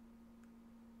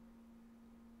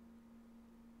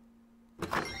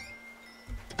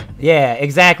 Yeah,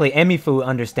 exactly. Emifu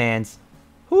understands.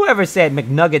 Whoever said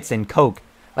McNuggets and Coke?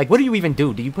 Like, what do you even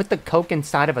do? Do you put the Coke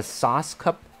inside of a sauce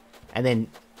cup and then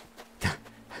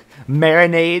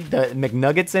marinate the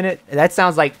McNuggets in it? That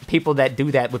sounds like people that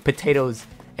do that with potatoes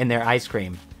in their ice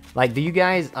cream. Like, do you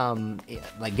guys,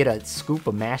 like, get a scoop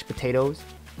of mashed potatoes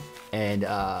and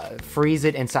freeze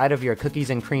it inside of your cookies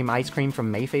and cream ice cream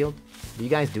from Mayfield? Do you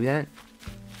guys do that?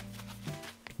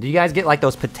 Do you guys get, like,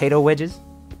 those potato wedges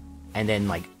and then,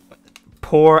 like,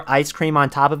 pour ice cream on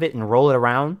top of it and roll it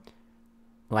around?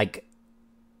 Like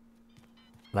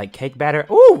cake batter?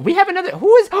 Ooh, we have another.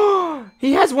 Who is? Oh,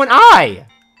 he has one eye.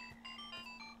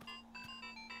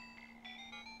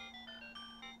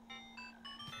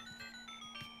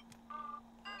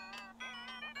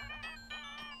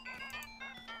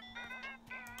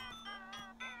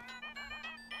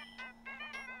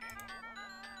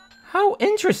 How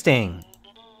interesting.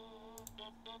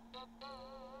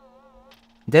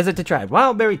 Desert to try.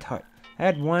 Wild berry tart.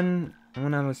 Had one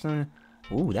when I was...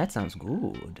 Ooh, that sounds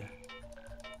good.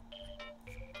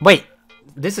 Wait,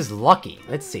 this is lucky.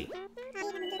 Let's see.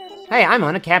 Hey, I'm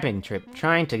on a camping trip,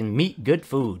 trying to meet good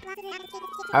food.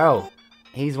 Oh,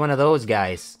 he's one of those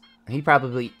guys. He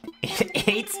probably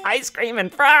eats ice cream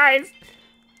and fries.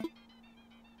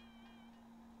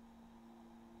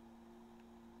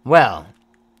 Well,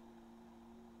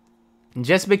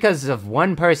 just because of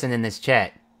one person in this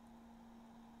chat,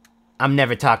 I'm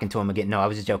never talking to him again. No, I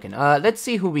was just joking. Let's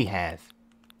see who we have.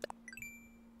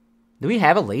 Do we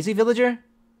have a lazy villager?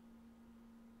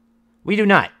 We do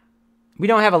not. We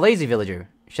don't have a lazy villager.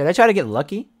 Should I try to get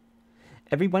lucky?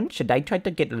 Everyone, should I try to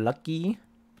get lucky?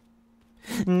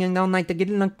 All night to get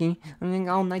lucky.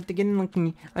 All night to get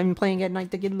lucky. I'm playing at night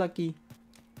to get lucky.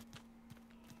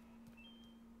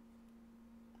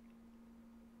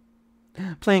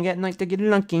 Playing at night to get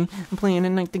lucky. I'm playing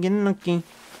at night to get lucky.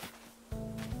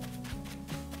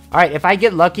 Alright, if I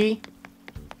get lucky...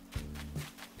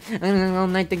 all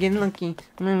night to get lucky.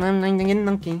 All night to get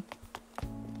lucky.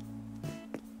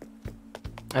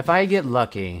 If I get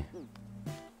lucky...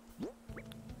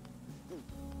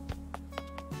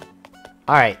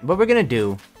 Alright, what we're gonna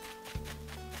do...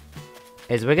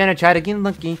 is we're gonna try to get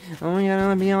lucky. Oh my god,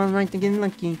 I'll be all night to get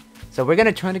lucky. So we're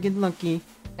gonna try to get lucky.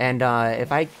 And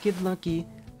if I get lucky,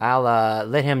 I'll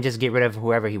let him just get rid of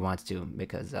whoever he wants to.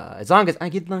 Because as long as I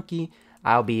get lucky,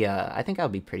 I'll be, I think I'll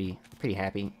be pretty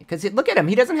happy. Because look at him,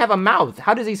 he doesn't have a mouth.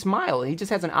 How does he smile? He just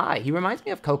has an eye. He reminds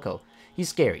me of Coco. He's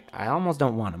scary. I almost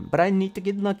don't want him, but I need to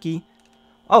get lucky.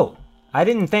 Oh, I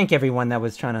didn't thank everyone that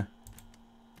was trying to...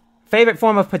 Favorite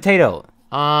form of potato?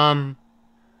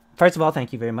 First of all,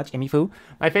 thank you very much, Emifu.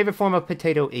 My favorite form of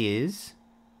potato is...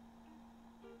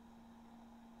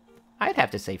 I'd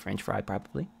have to say French fry,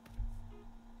 probably.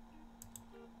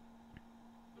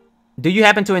 Do you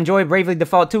happen to enjoy Bravely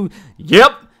Default 2?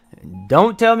 Yep!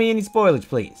 Don't tell me any spoilers,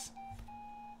 please.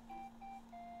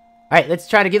 Alright, let's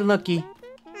try to get lucky.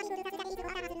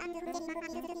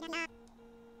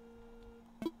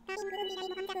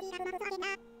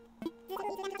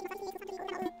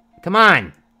 Come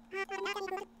on!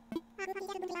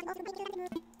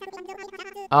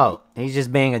 Oh, he's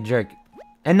just being a jerk.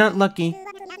 And not lucky.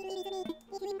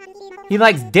 He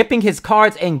likes dipping his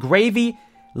cards in gravy,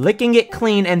 licking it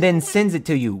clean, and then sends it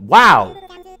to you. Wow!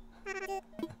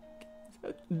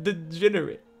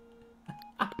 Degenerate.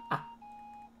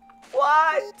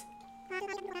 What?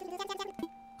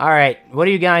 Alright, what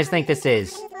do you guys think this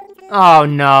is? Oh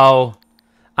no.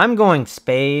 I'm going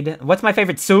spade. What's my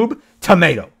favorite soup?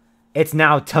 Tomato. It's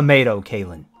now tomato,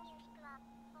 Kaylin.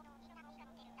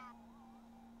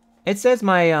 It says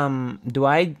my, do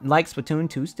I like Splatoon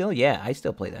 2 still? Yeah, I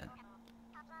still play that.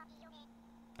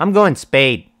 I'm going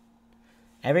spade.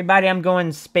 Everybody, I'm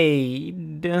going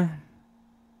spade.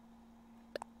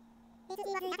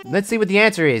 Let's see what the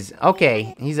answer is.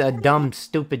 Okay, he's a dumb,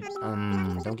 stupid,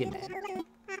 don't get mad.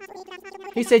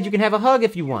 He said you can have a hug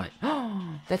if you want.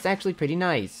 That's actually pretty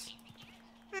nice.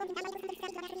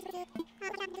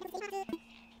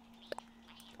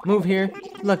 Move here.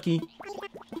 Lucky.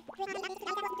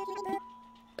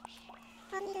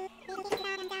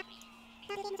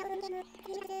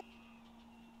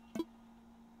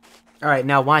 Alright,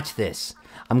 now watch this.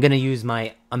 I'm gonna use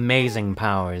my amazing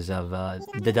powers of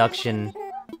deduction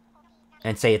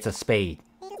and say it's a spade.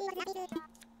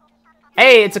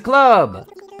 Hey, it's a club!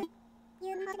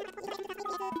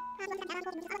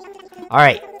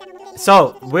 Alright,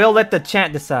 so we'll let the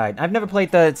chat decide. I've never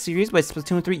played the series, but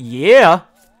Splatoon 3, yeah!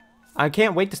 I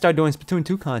can't wait to start doing Splatoon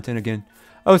 2 content again.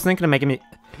 I was thinking of making me...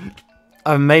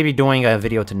 maybe doing a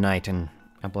video tonight and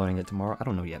uploading it tomorrow. I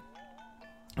don't know yet.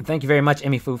 Thank you very much,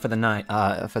 Emifu, for the 9,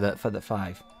 for the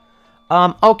 5.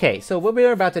 Okay, so what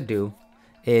we're about to do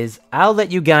is I'll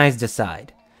let you guys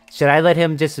decide. Should I let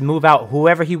him just move out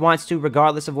whoever he wants to,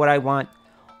 regardless of what I want?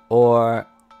 Or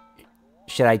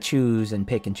should I choose and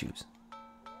pick and choose?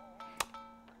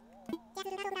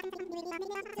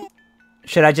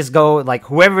 Should I just go, like,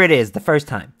 whoever it is the first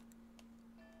time?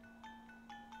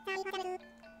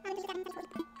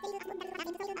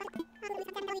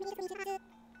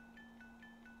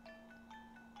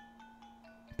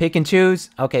 Pick and choose?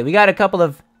 Okay, we got a couple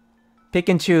of pick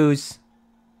and choose.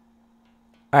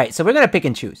 Alright, so we're gonna pick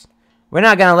and choose. We're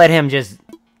not gonna let him just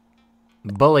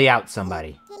bully out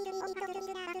somebody.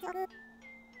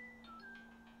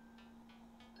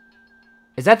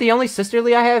 Is that the only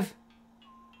sisterly I have?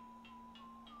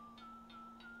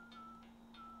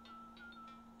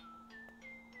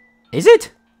 Is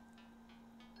it?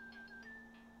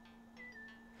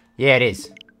 Yeah, it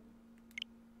is.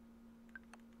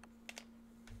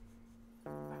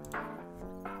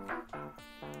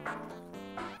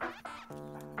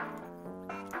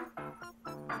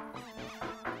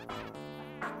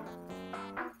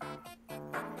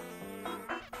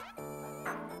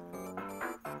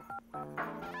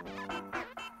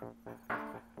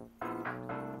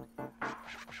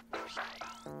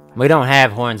 We don't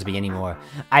have Hornsby anymore.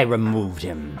 I removed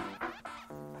him.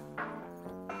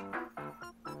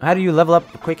 How do you level up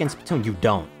quick in Splatoon? You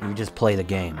don't. You just play the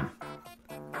game.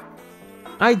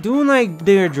 I do like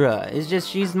Deirdre. It's just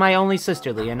she's my only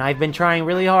sisterly, and I've been trying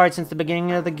really hard since the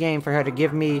beginning of the game for her to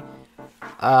give me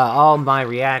all my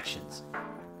reactions.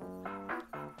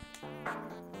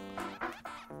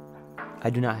 I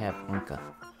do not have Unka.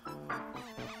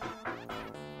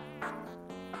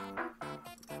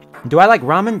 Do I like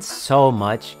ramen so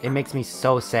much? It makes me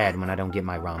so sad when I don't get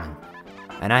my ramen.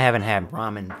 And I haven't had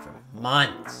ramen for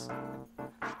months.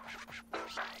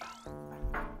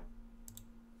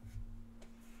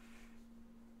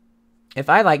 If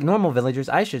I like normal villagers,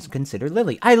 I should consider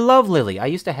Lily. I love Lily. I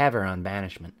used to have her on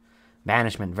Banishment.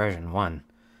 Banishment version 1.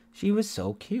 She was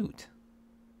so cute.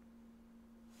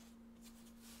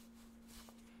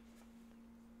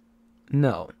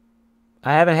 No.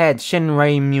 I haven't had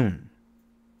Shinrei Myun.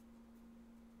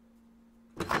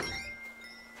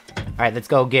 Alright, let's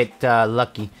go get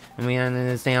Lucky. And we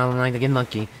gotta stay on line to get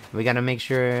Lucky. We gotta make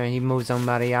sure he moves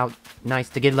somebody out nice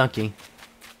to get Lucky.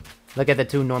 Look at the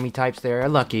two normie types there.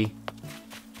 Lucky.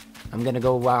 I'm gonna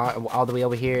go all the way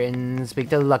over here and speak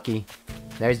to Lucky.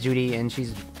 There's Judy, and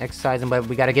she's exercising, but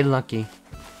we gotta get Lucky.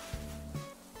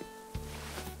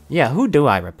 Yeah, who do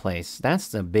I replace? That's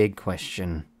the big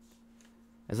question.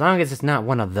 As long as it's not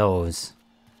one of those.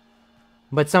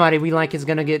 But somebody we like is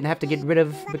gonna have to get rid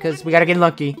of because we gotta get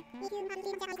Lucky.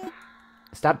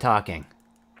 Stop talking.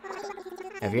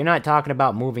 If you're not talking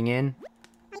about moving in,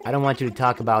 I don't want you to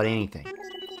talk about anything.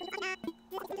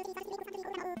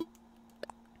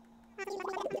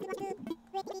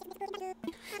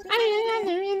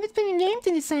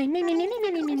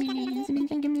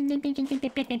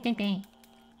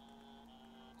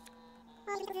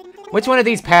 Which one of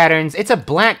these patterns? It's a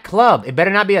black club. It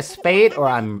better not be a spade or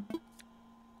I'm...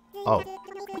 Oh.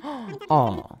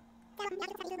 Oh.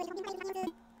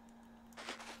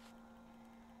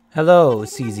 Hello,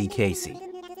 CZ Casey.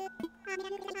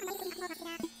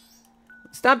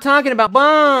 Stop talking about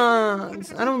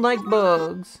bugs. I don't like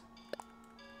bugs.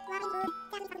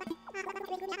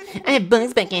 I have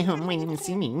bugs back at home waiting to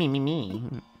see me. Me.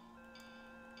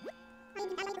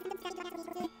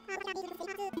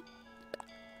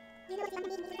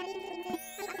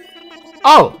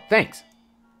 Oh, thanks.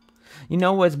 You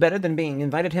know what's better than being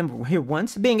invited here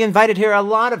once? Being invited here a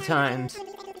lot of times.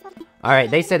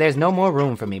 Alright, they said there's no more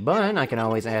room for me, but I can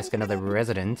always ask another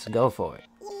resident. Go for it.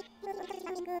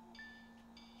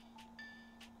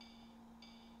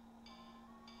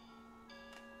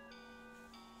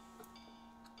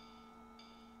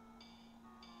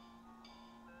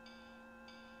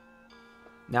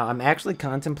 Now, I'm actually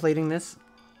contemplating this.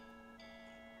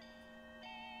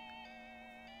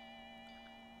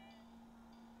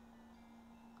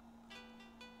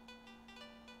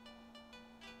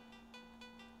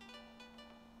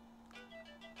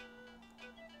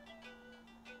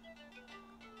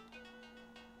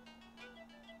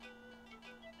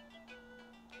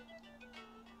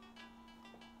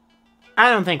 I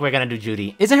don't think we're gonna do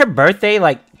Judy. Isn't her birthday,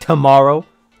 like, tomorrow?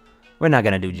 We're not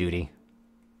gonna do Judy.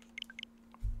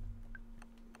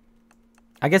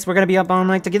 I guess we're gonna be up all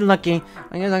night to get lucky.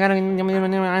 I guess I gotta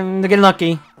to get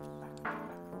lucky.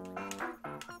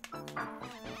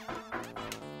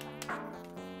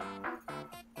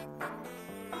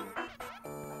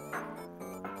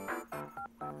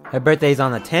 Her birthday's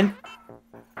on the 10th?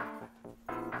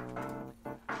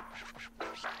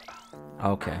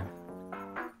 Okay.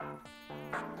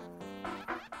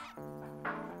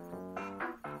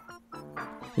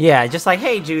 Yeah, just like,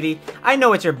 hey Judy, I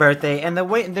know it's your birthday, and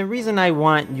the reason I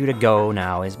want you to go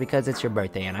now is because it's your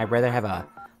birthday, and I'd rather have a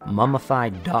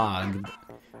mummified dog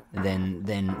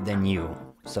than you.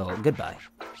 So goodbye.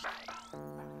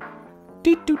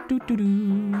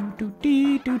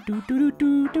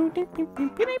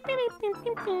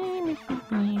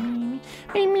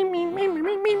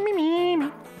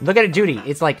 Look at it, Judy.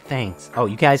 It's like thanks. Oh,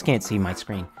 you guys can't see my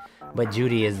screen, but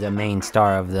Judy is the main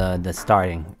star of the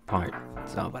starting part.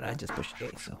 So, but I just pushed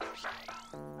A, so.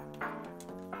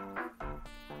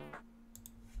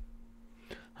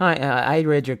 Hi, I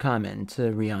read your comment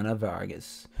to Rihanna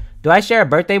Vargas. Do I share a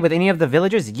birthday with any of the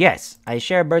villagers? Yes, I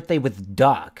share a birthday with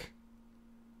Doc.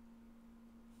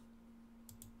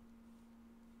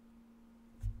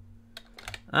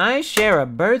 I share a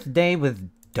birthday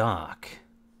with Doc.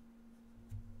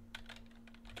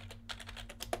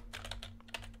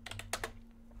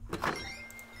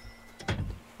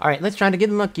 Alright, let's try to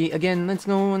get lucky. Again, let's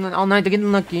go all night to get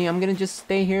lucky. I'm gonna just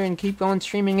stay here and keep on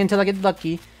streaming until I get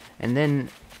lucky. And then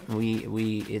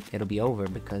it'll be over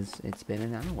because it's been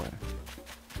an hour.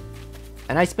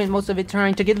 And I spent most of it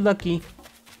trying to get lucky.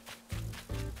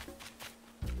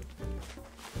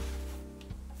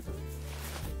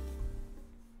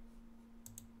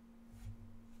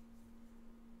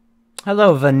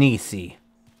 Hello, Vanisi.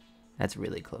 That's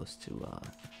really close to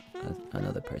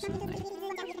another person's name.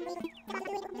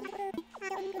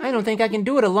 I don't think I can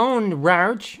do it alone,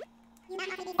 Rouch.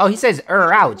 Oh, he says,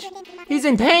 ouch. He's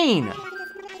in pain.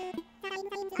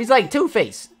 He's like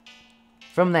Two-Face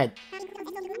from that,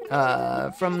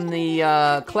 from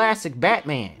the classic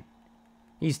Batman.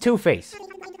 He's Two-Face.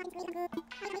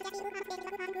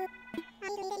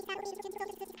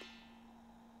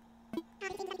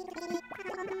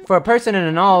 For a person in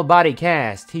an all-body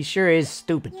cast, he sure is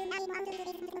stupid.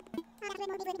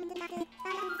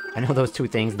 I know those two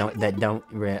things don't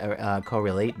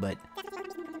correlate, but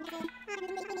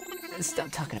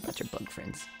stop talking about your bug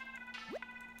friends.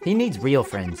 He needs real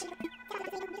friends.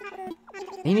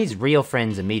 He needs real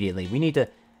friends immediately. We need to...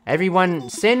 Everyone,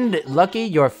 send Lucky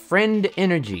your friend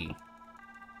energy.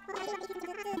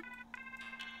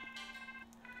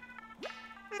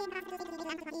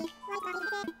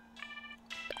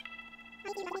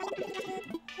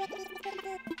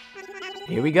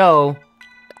 Here we go.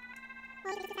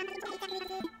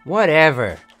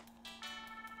 Whatever.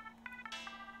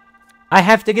 I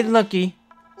have to get lucky.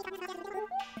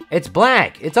 It's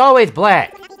black. It's always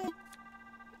black.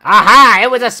 Aha!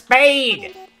 It was a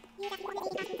spade!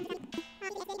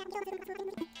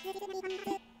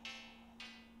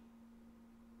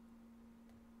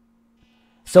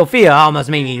 Sophia almost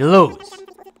made me lose.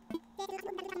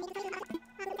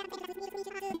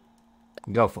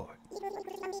 Go for it.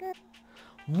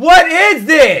 What is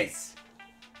this?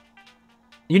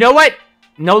 You know what?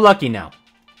 No lucky now.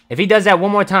 If he does that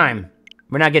one more time,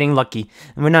 we're not getting lucky.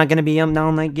 And we're not gonna be all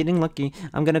night getting lucky.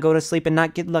 I'm gonna go to sleep and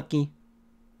not get lucky.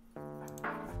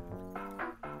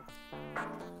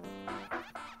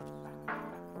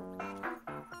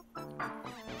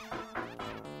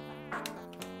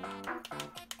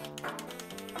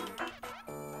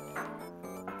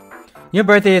 Your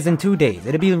birthday is in 2 days.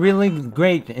 It'd be really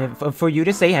great for you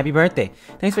to say happy birthday.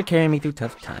 Thanks for carrying me through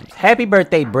tough times. Happy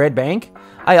birthday, Bread Bank.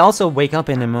 I also wake up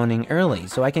in the morning early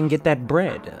so I can get that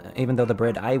bread. Even though the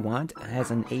bread I want has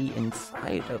an A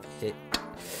inside of it.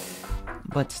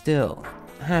 But still,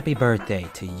 happy birthday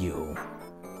to you.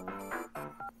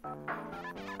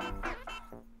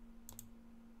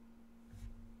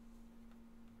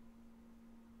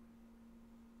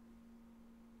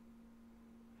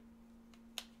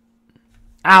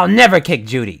 I'll never kick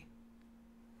Judy.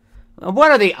 What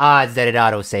are the odds that it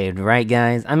auto-saved, right,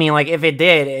 guys? I mean, like, if it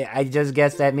did, I just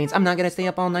guess that means I'm not gonna stay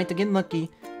up all night to get lucky.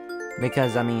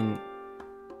 Because, I mean,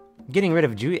 getting rid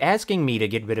of Judy, asking me to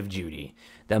get rid of Judy,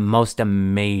 the most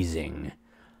amazing,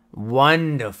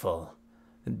 wonderful,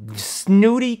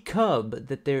 snooty cub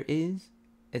that there is.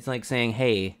 It's like saying,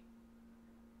 hey,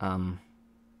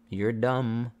 you're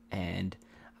dumb, and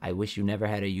I wish you never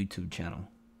had a YouTube channel.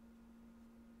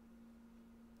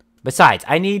 Besides,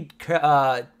 I need,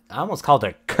 I almost called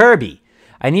her Kirby.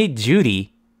 I need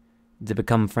Judy to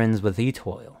become friends with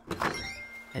Etoile.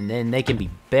 And then they can be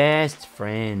best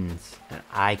friends. And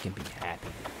I can be happy.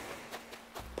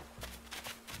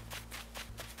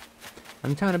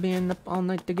 I'm tired of being up all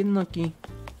night to get lucky.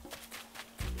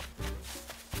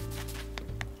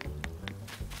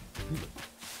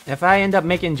 If I end up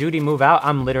making Judy move out,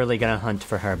 I'm literally gonna hunt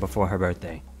for her before her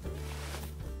birthday.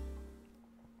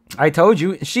 I told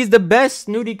you, she's the best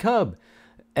snooty cub.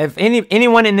 If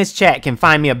anyone in this chat can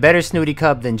find me a better snooty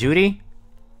cub than Judy,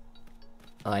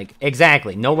 like,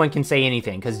 exactly, no one can say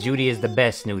anything, because Judy is the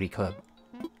best snooty cub.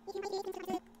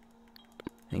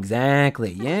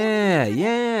 Exactly,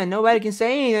 yeah, nobody can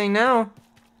say anything now.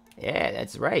 Yeah,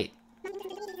 that's right.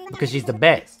 Because she's the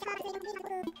best.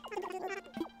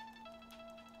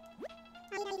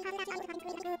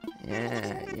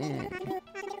 Yeah.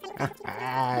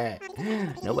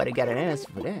 Nobody got an answer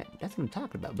for that. That's what I'm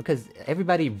talking about. Because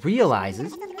everybody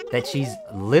realizes that she's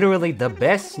literally the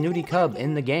best snooty cub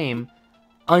in the game,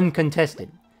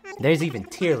 uncontested. There's even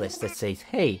tier lists that says,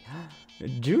 hey,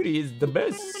 Judy is the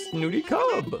best snooty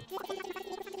cub.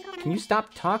 Can you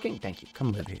stop talking? Thank you.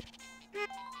 Come live here.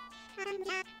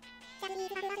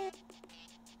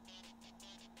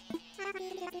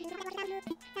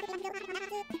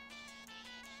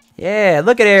 Yeah,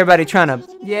 look at everybody trying to...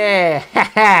 Yeah!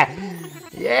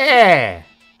 Yeah!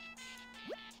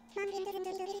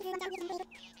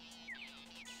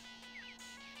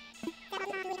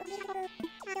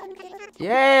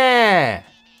 Yeah!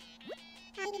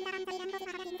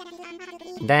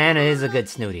 Diana is a good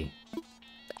snooty.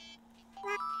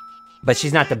 But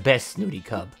she's not the best snooty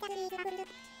cub.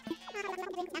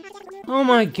 Oh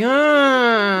my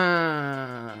god.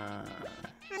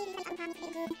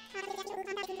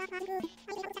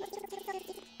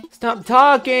 Stop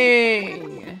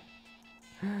talking.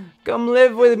 Come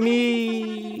live with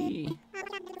me.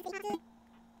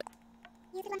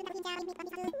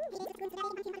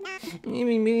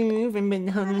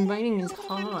 Writing is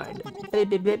hard.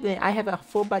 I have a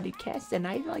full-body cast and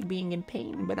I like being in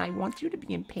pain, but I want you to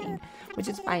be in pain, which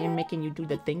is why I'm making you do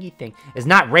the thingy thing. It's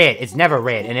not red. It's never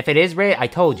red. And if it is red, I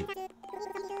told you.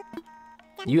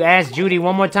 You ask Judy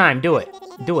one more time. Do it.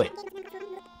 Do it.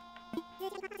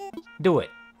 Do it.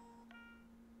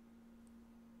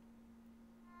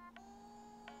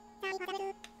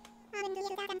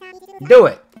 Do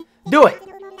it. Do it.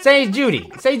 Say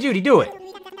Judy. Say Judy. Do it.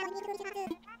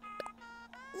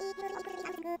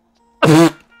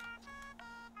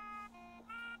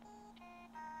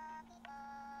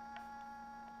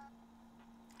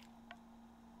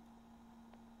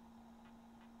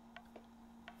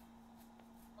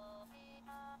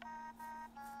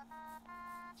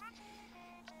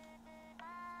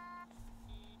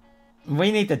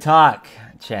 We need to talk,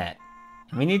 chat.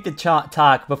 We need to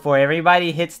talk before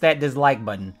everybody hits that dislike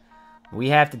button. We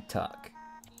have to talk.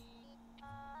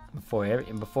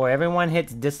 Before everyone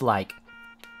hits dislike,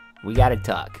 we gotta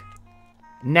talk.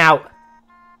 Now.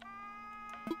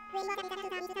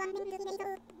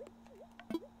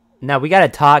 Now we gotta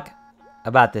talk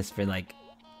about this for like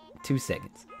 2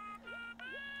 seconds.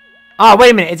 Oh,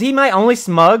 wait a minute. Is he my only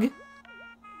smug?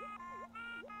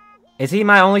 Is he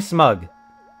my only smug?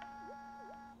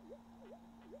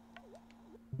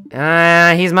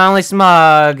 He's my only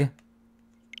smug.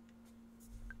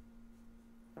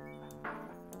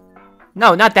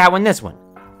 No, not that one, this one.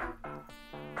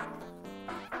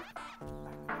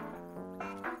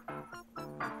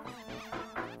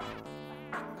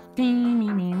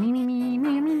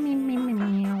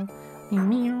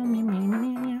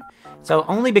 So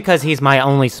only because he's my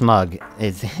only smug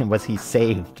was he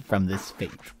saved from this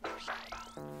fate.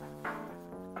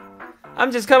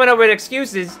 I'm just coming up with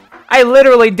excuses. I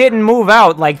literally didn't move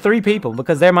out like 3 people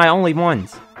because they're my only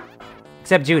ones.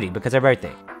 Except Judy, because her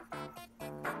birthday.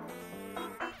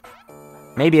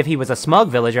 Maybe if he was a smug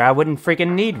villager, I wouldn't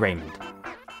freaking need Raymond.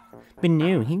 But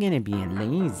no, he's gonna be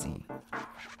lazy.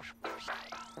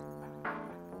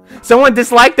 Someone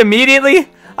disliked immediately?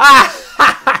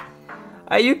 Ah!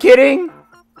 Are you kidding?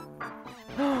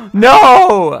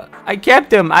 No! I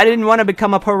kept him. I didn't want to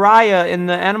become a pariah in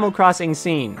the Animal Crossing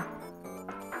scene.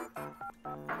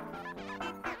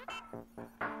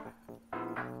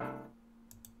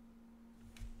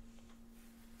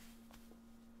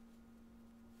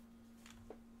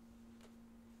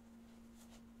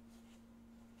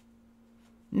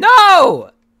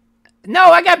 No! No,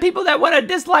 I got people that want to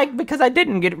dislike because I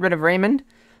didn't get rid of Raymond.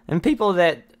 And people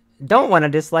that don't want to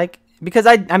dislike because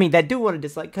I mean, that do want to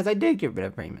dislike because I did get rid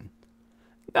of Raymond.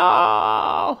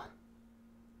 No!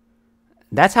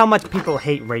 That's how much people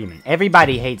hate Raymond.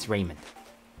 Everybody hates Raymond.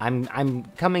 I'm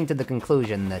coming to the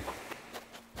conclusion that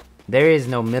there is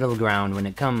no middle ground when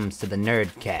it comes to the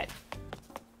nerd cat.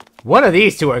 One of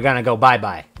these two are gonna go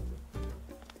bye-bye.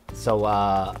 So,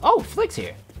 oh, Flick's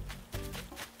here.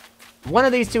 One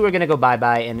of these two are gonna go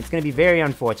bye-bye, and it's gonna be very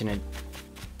unfortunate.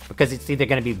 Because it's either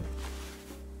gonna be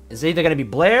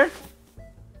Blair,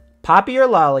 Poppy or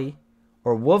Lolly,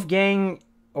 or Wolfgang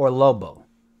or Lobo.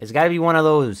 It's gotta be one of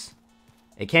those.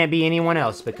 It can't be anyone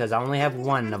else, because I only have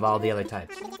one of all the other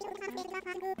types.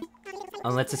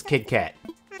 Unless it's Kid Cat.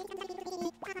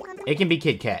 It can be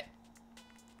Kid Cat.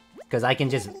 Because I can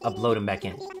just upload him back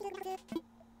in.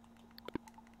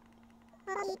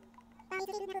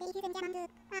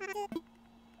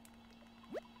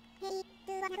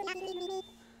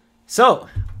 So,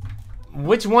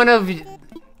 which one of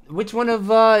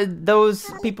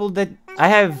those people that I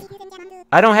have?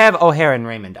 I don't have O'Hare and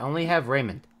Raymond. I only have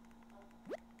Raymond.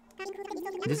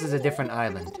 This is a different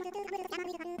island.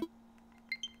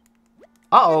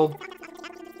 Uh-oh.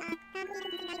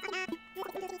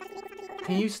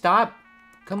 Can you stop?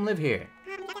 Come live here.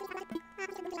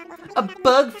 A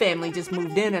bug family just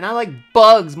moved in, and I like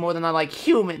bugs more than I like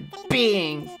human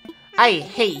beings. I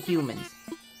hate humans.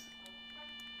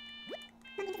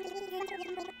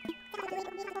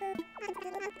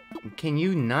 Can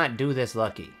you not do this,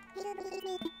 Lucky?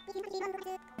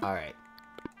 Alright.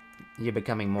 You're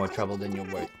becoming more trouble than you're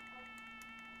worth.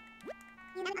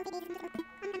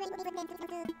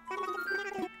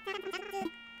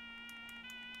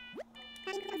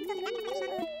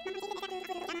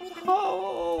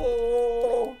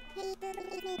 Oh!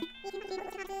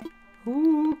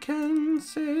 Who can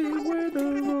say where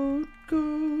the road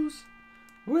goes,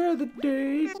 where the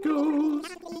day goes?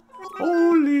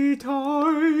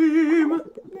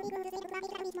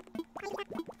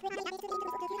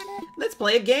 Let's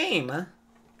play a game.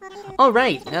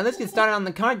 Alright, now let's get started on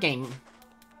the card game.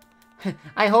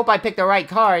 I hope I picked the right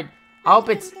card. I hope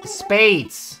it's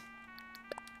spades.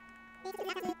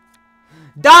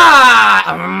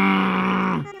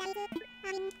 Die!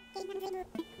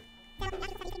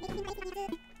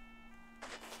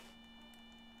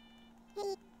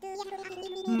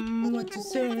 What you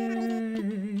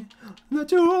say?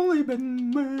 That you only been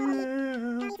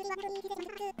mad.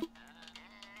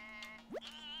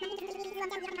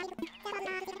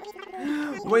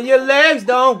 When your legs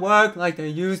don't work like they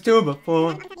used to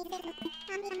before.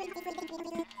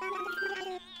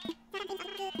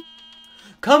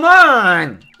 Come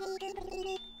on!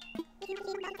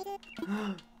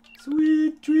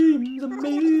 Sweet dreams are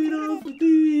made of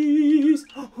these.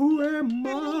 Who am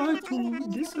I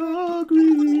to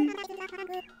disagree?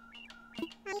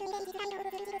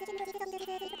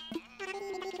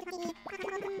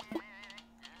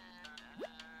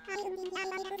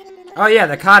 Oh yeah,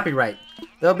 the copyright.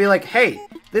 They'll be like, hey,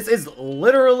 this is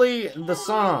literally the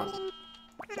song.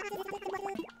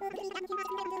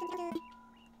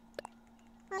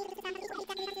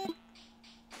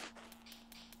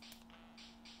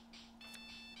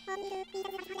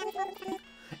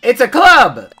 It's a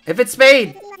club! If it's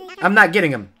spade, I'm not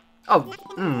getting him. Oh,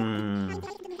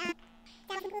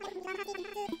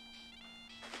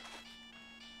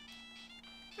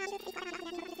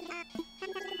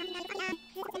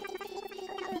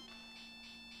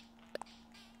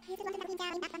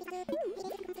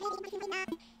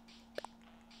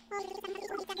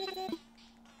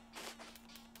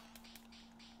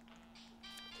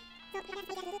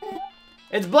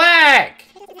 It's black!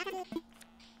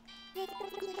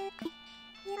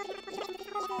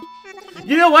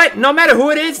 You know what? No matter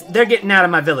who it is, they're getting out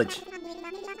of my village.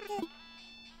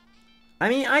 I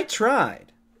mean, I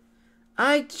tried.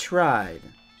 I tried.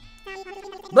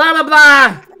 Blah, blah,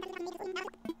 blah!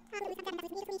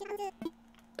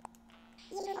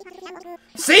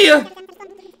 See ya!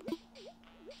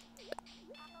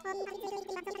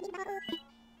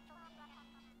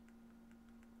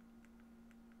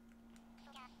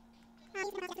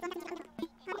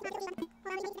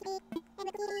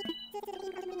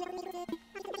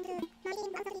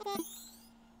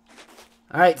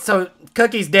 Alright, so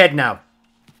Cookie's dead now.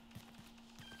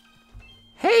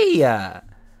 Hey,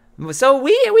 so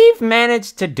we've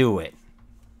managed to do it.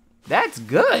 That's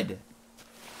good.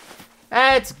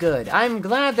 That's good. I'm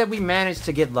glad that we managed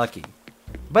to get lucky.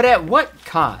 But at what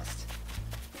cost?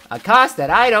 A cost that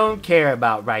I don't care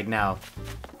about right now.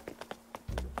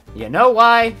 You know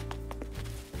why?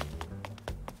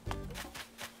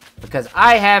 Because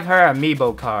I have her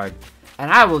amiibo card. And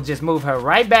I will just move her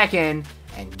right back in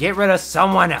and get rid of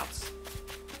someone else.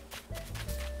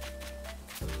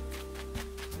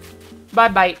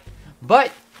 Bye-bye.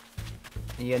 But,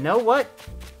 you know what?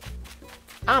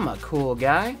 I'm a cool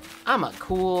guy. I'm a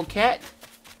cool cat.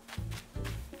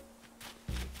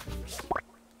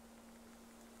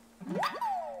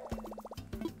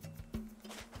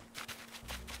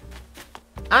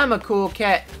 I'm a cool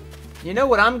cat. You know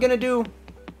what I'm gonna do?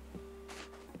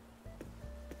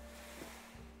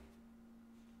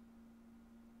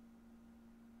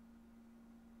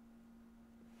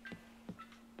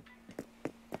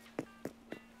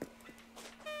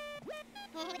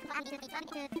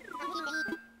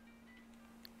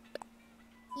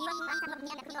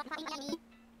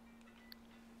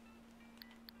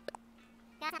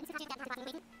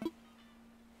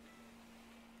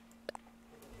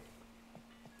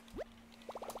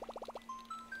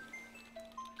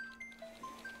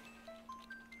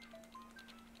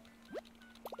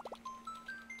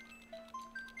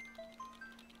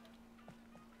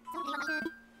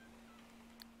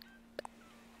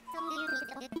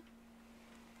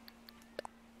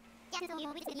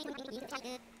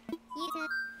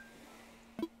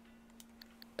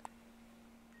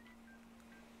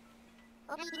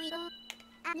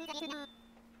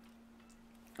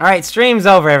 Alright, stream's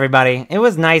over, everybody. It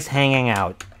was nice hanging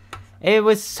out. It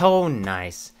was so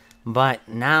nice. But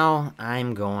now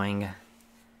I'm going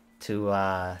to,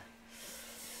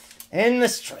 end the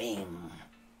stream.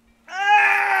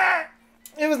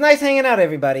 It was nice hanging out,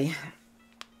 everybody.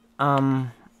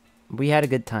 We had a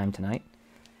good time tonight.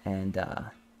 And,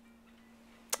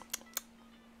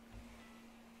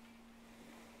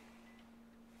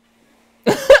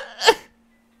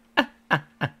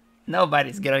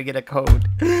 nobody's gonna get a code.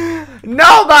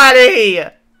 Nobody!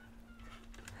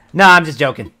 No, I'm just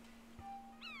joking.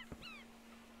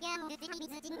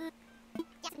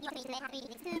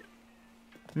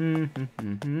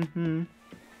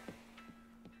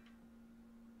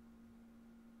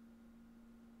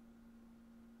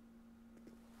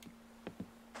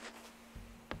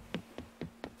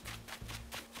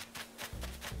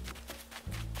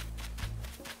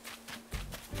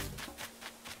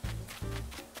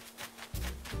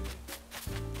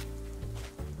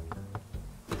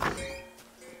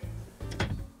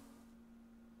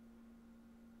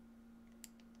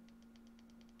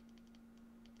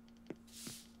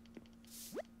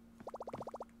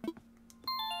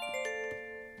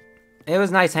 It was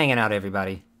nice hanging out,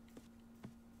 everybody.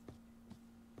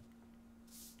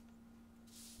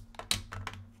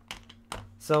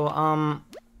 So,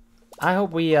 I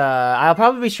hope we, I'll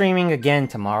probably be streaming again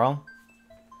tomorrow.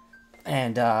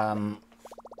 And,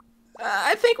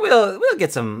 I think we'll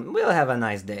have a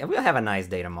nice day. We'll have a nice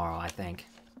day tomorrow, I think.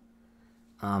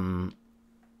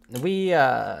 We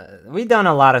done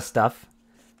a lot of stuff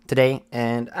today,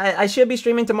 and I should be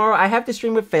streaming tomorrow. I have to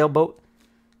stream with Failboat.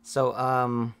 So,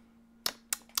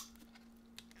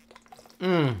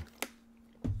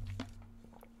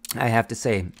 I have to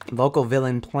say, local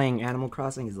villain playing Animal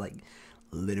Crossing is like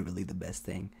literally the best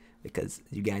thing, because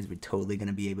you guys were totally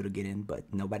gonna be able to get in, but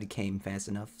nobody came fast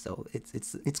enough. So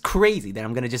it's crazy that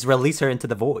I'm gonna just release her into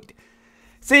the void.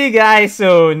 See you guys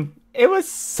soon. It was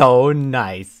so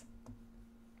nice.